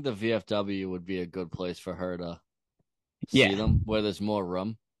 I think the VFW would be a good place for her to see them, where there's more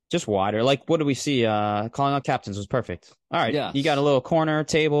room. Just wider. Like, what do we see? Calling Out Captains was perfect. All right. Yes. You got a little corner,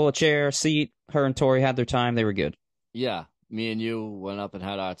 table, a chair, seat. Her and Tori had their time. They were good. Yeah. Me and you went up and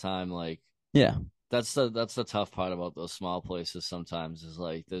had our time. Like, yeah. That's the tough part about those small places sometimes is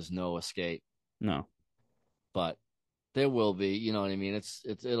like there's no escape. No. But there will be, you know what I mean?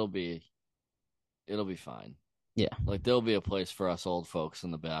 It'll be fine. Yeah. Like there'll be a place for us old folks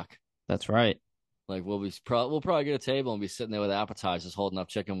in the back. That's right. Like we'll probably get a table and be sitting there with appetizers, holding up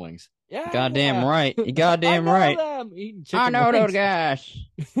chicken wings. Yeah, Goddamn right. You goddamn I know right. them eating I chicken know those wings. guys.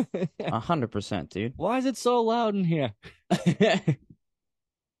 100%, dude. Why is it so loud in here?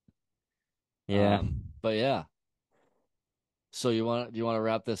 Yeah. But yeah. So do you want to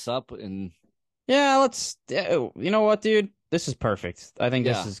wrap this up and Yeah, let's. You know what, dude? This is perfect. I think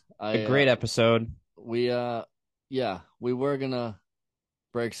this is a great episode. We we were gonna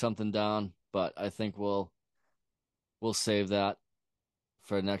break something down, but I think we'll save that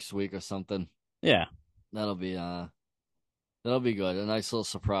for next week or something. Yeah. That'll be good. A nice little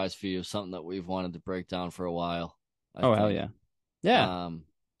surprise for you, something that we've wanted to break down for a while. I think. Hell yeah. Yeah.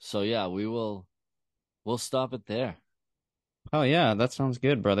 So yeah, we'll stop it there. Oh yeah, that sounds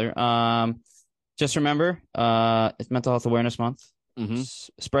good, brother. Just remember, it's Mental Health Awareness Month. Mm-hmm.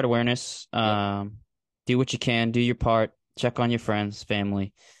 Spread awareness. Do what you can. Do your part. Check on your friends,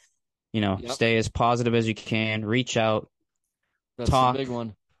 family. Stay as positive as you can. Reach out. That's talk. the big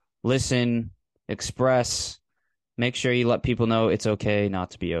one. Listen. Express. Make sure you let people know it's okay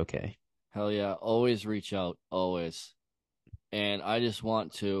not to be okay. Hell yeah. Always reach out. Always. And I just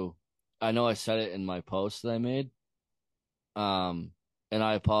want to, I know I said it in my post that I made. And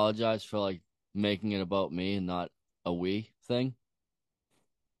I apologize for like making it about me and not a we thing.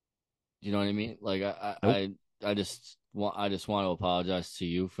 You know what I mean? Like I just want to apologize to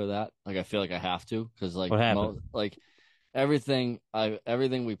you for that. Like I feel like I have to because like what happened? everything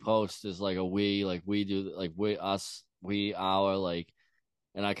we post is like a we, like we do, like we us, we our, like,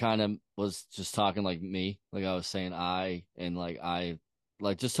 and I kind of was just talking like me, like I was saying I, and like I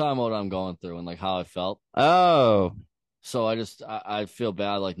like just talking about what I'm going through and like how I felt. Oh. So I feel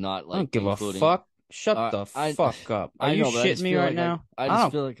bad like not like I don't give a including fuck. Shut the fuck up. Are you shitting me right now? I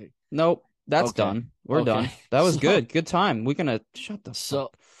just feel like nope. That's done. We're done. That was good. Good time. We're gonna shut the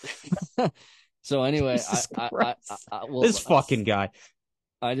fuck. So anyway, this fucking guy.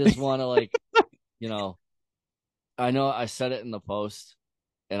 I just want to like, I know I said it in the post,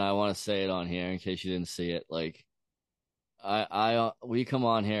 and I want to say it on here in case you didn't see it. Like, we come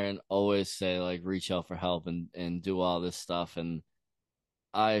on here and always say like reach out for help and do all this stuff, and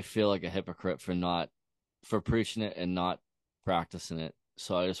I feel like a hypocrite for preaching it and not practicing it.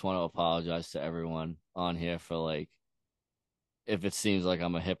 So I just want to apologize to everyone on here for like, if it seems like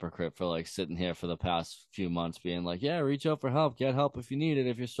I'm a hypocrite for like sitting here for the past few months being like, yeah, reach out for help, get help if you need it,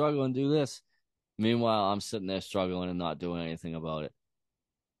 if you're struggling, do this. Meanwhile, I'm sitting there struggling and not doing anything about it.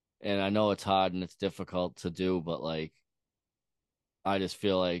 And I know it's hard and it's difficult to do, but like, I just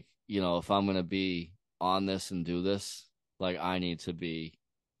feel like, if I'm going to be on this and do this, like I need to be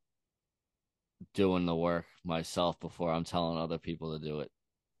doing the work myself before I'm telling other people to do it.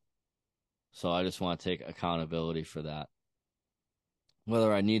 So I just want to take accountability for that.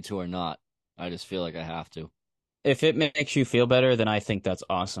 Whether I need to or not, I just feel like I have to. If it makes you feel better, then I think that's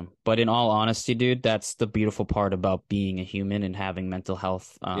awesome. But in all honesty, dude, that's the beautiful part about being a human and having mental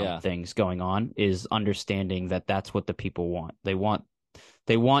health things going on is understanding that that's what the people want. They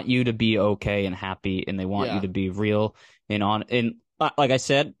want you to be okay and happy, and they want you to be real and on. And like I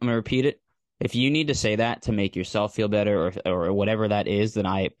said, I'm gonna repeat it. If you need to say that to make yourself feel better or whatever that is, then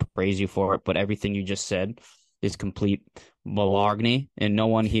I praise you for it. But everything you just said is complete malarkey, and no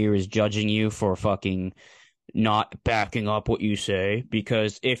one here is judging you for fucking not backing up what you say.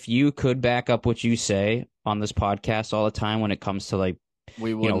 Because if you could back up what you say on this podcast all the time when it comes to like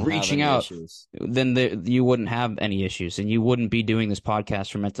reaching out, then you wouldn't have any issues, and you wouldn't be doing this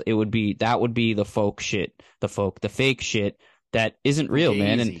podcast for mental. That would be the folk shit, the fake shit that isn't real,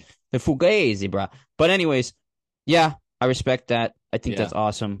 man, and the fugazi, bro. But anyways, yeah, I respect that. I think that's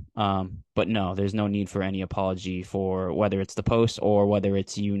awesome. But no, there's no need for any apology for whether it's the post or whether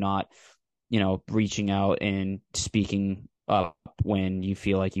it's you not, reaching out and speaking up when you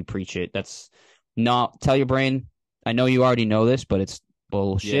feel like you preach it. That's not, tell your brain, I know you already know this, but it's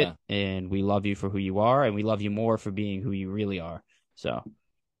bullshit, and we love you for who you are, and we love you more for being who you really are. So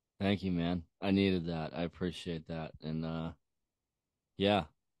thank you, man. I needed that. I appreciate that. And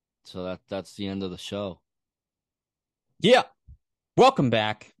so that's the end of the show. Yeah. Welcome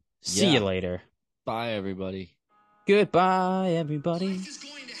back. See you later. Bye, everybody. Goodbye, everybody.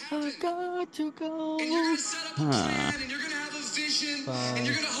 I got to go. And you're going to set up a plan, and you're going to have a vision, and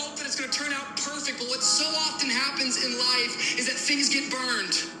you're going to hope that it's going to turn out perfect. But what so often happens in life is that things get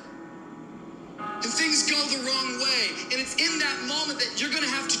burned. And things go the wrong way. And it's in that moment that you're going to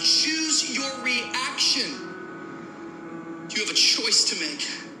have to choose your reaction. You have a choice to make.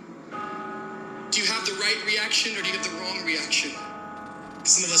 Do you have the right reaction, or do you have the wrong reaction?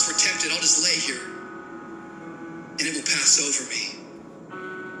 Some of us were tempted, I'll just lay here, and it will pass over me.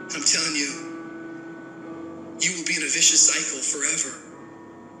 I'm telling you, you will be in a vicious cycle forever.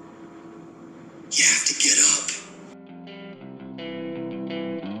 You have to get up.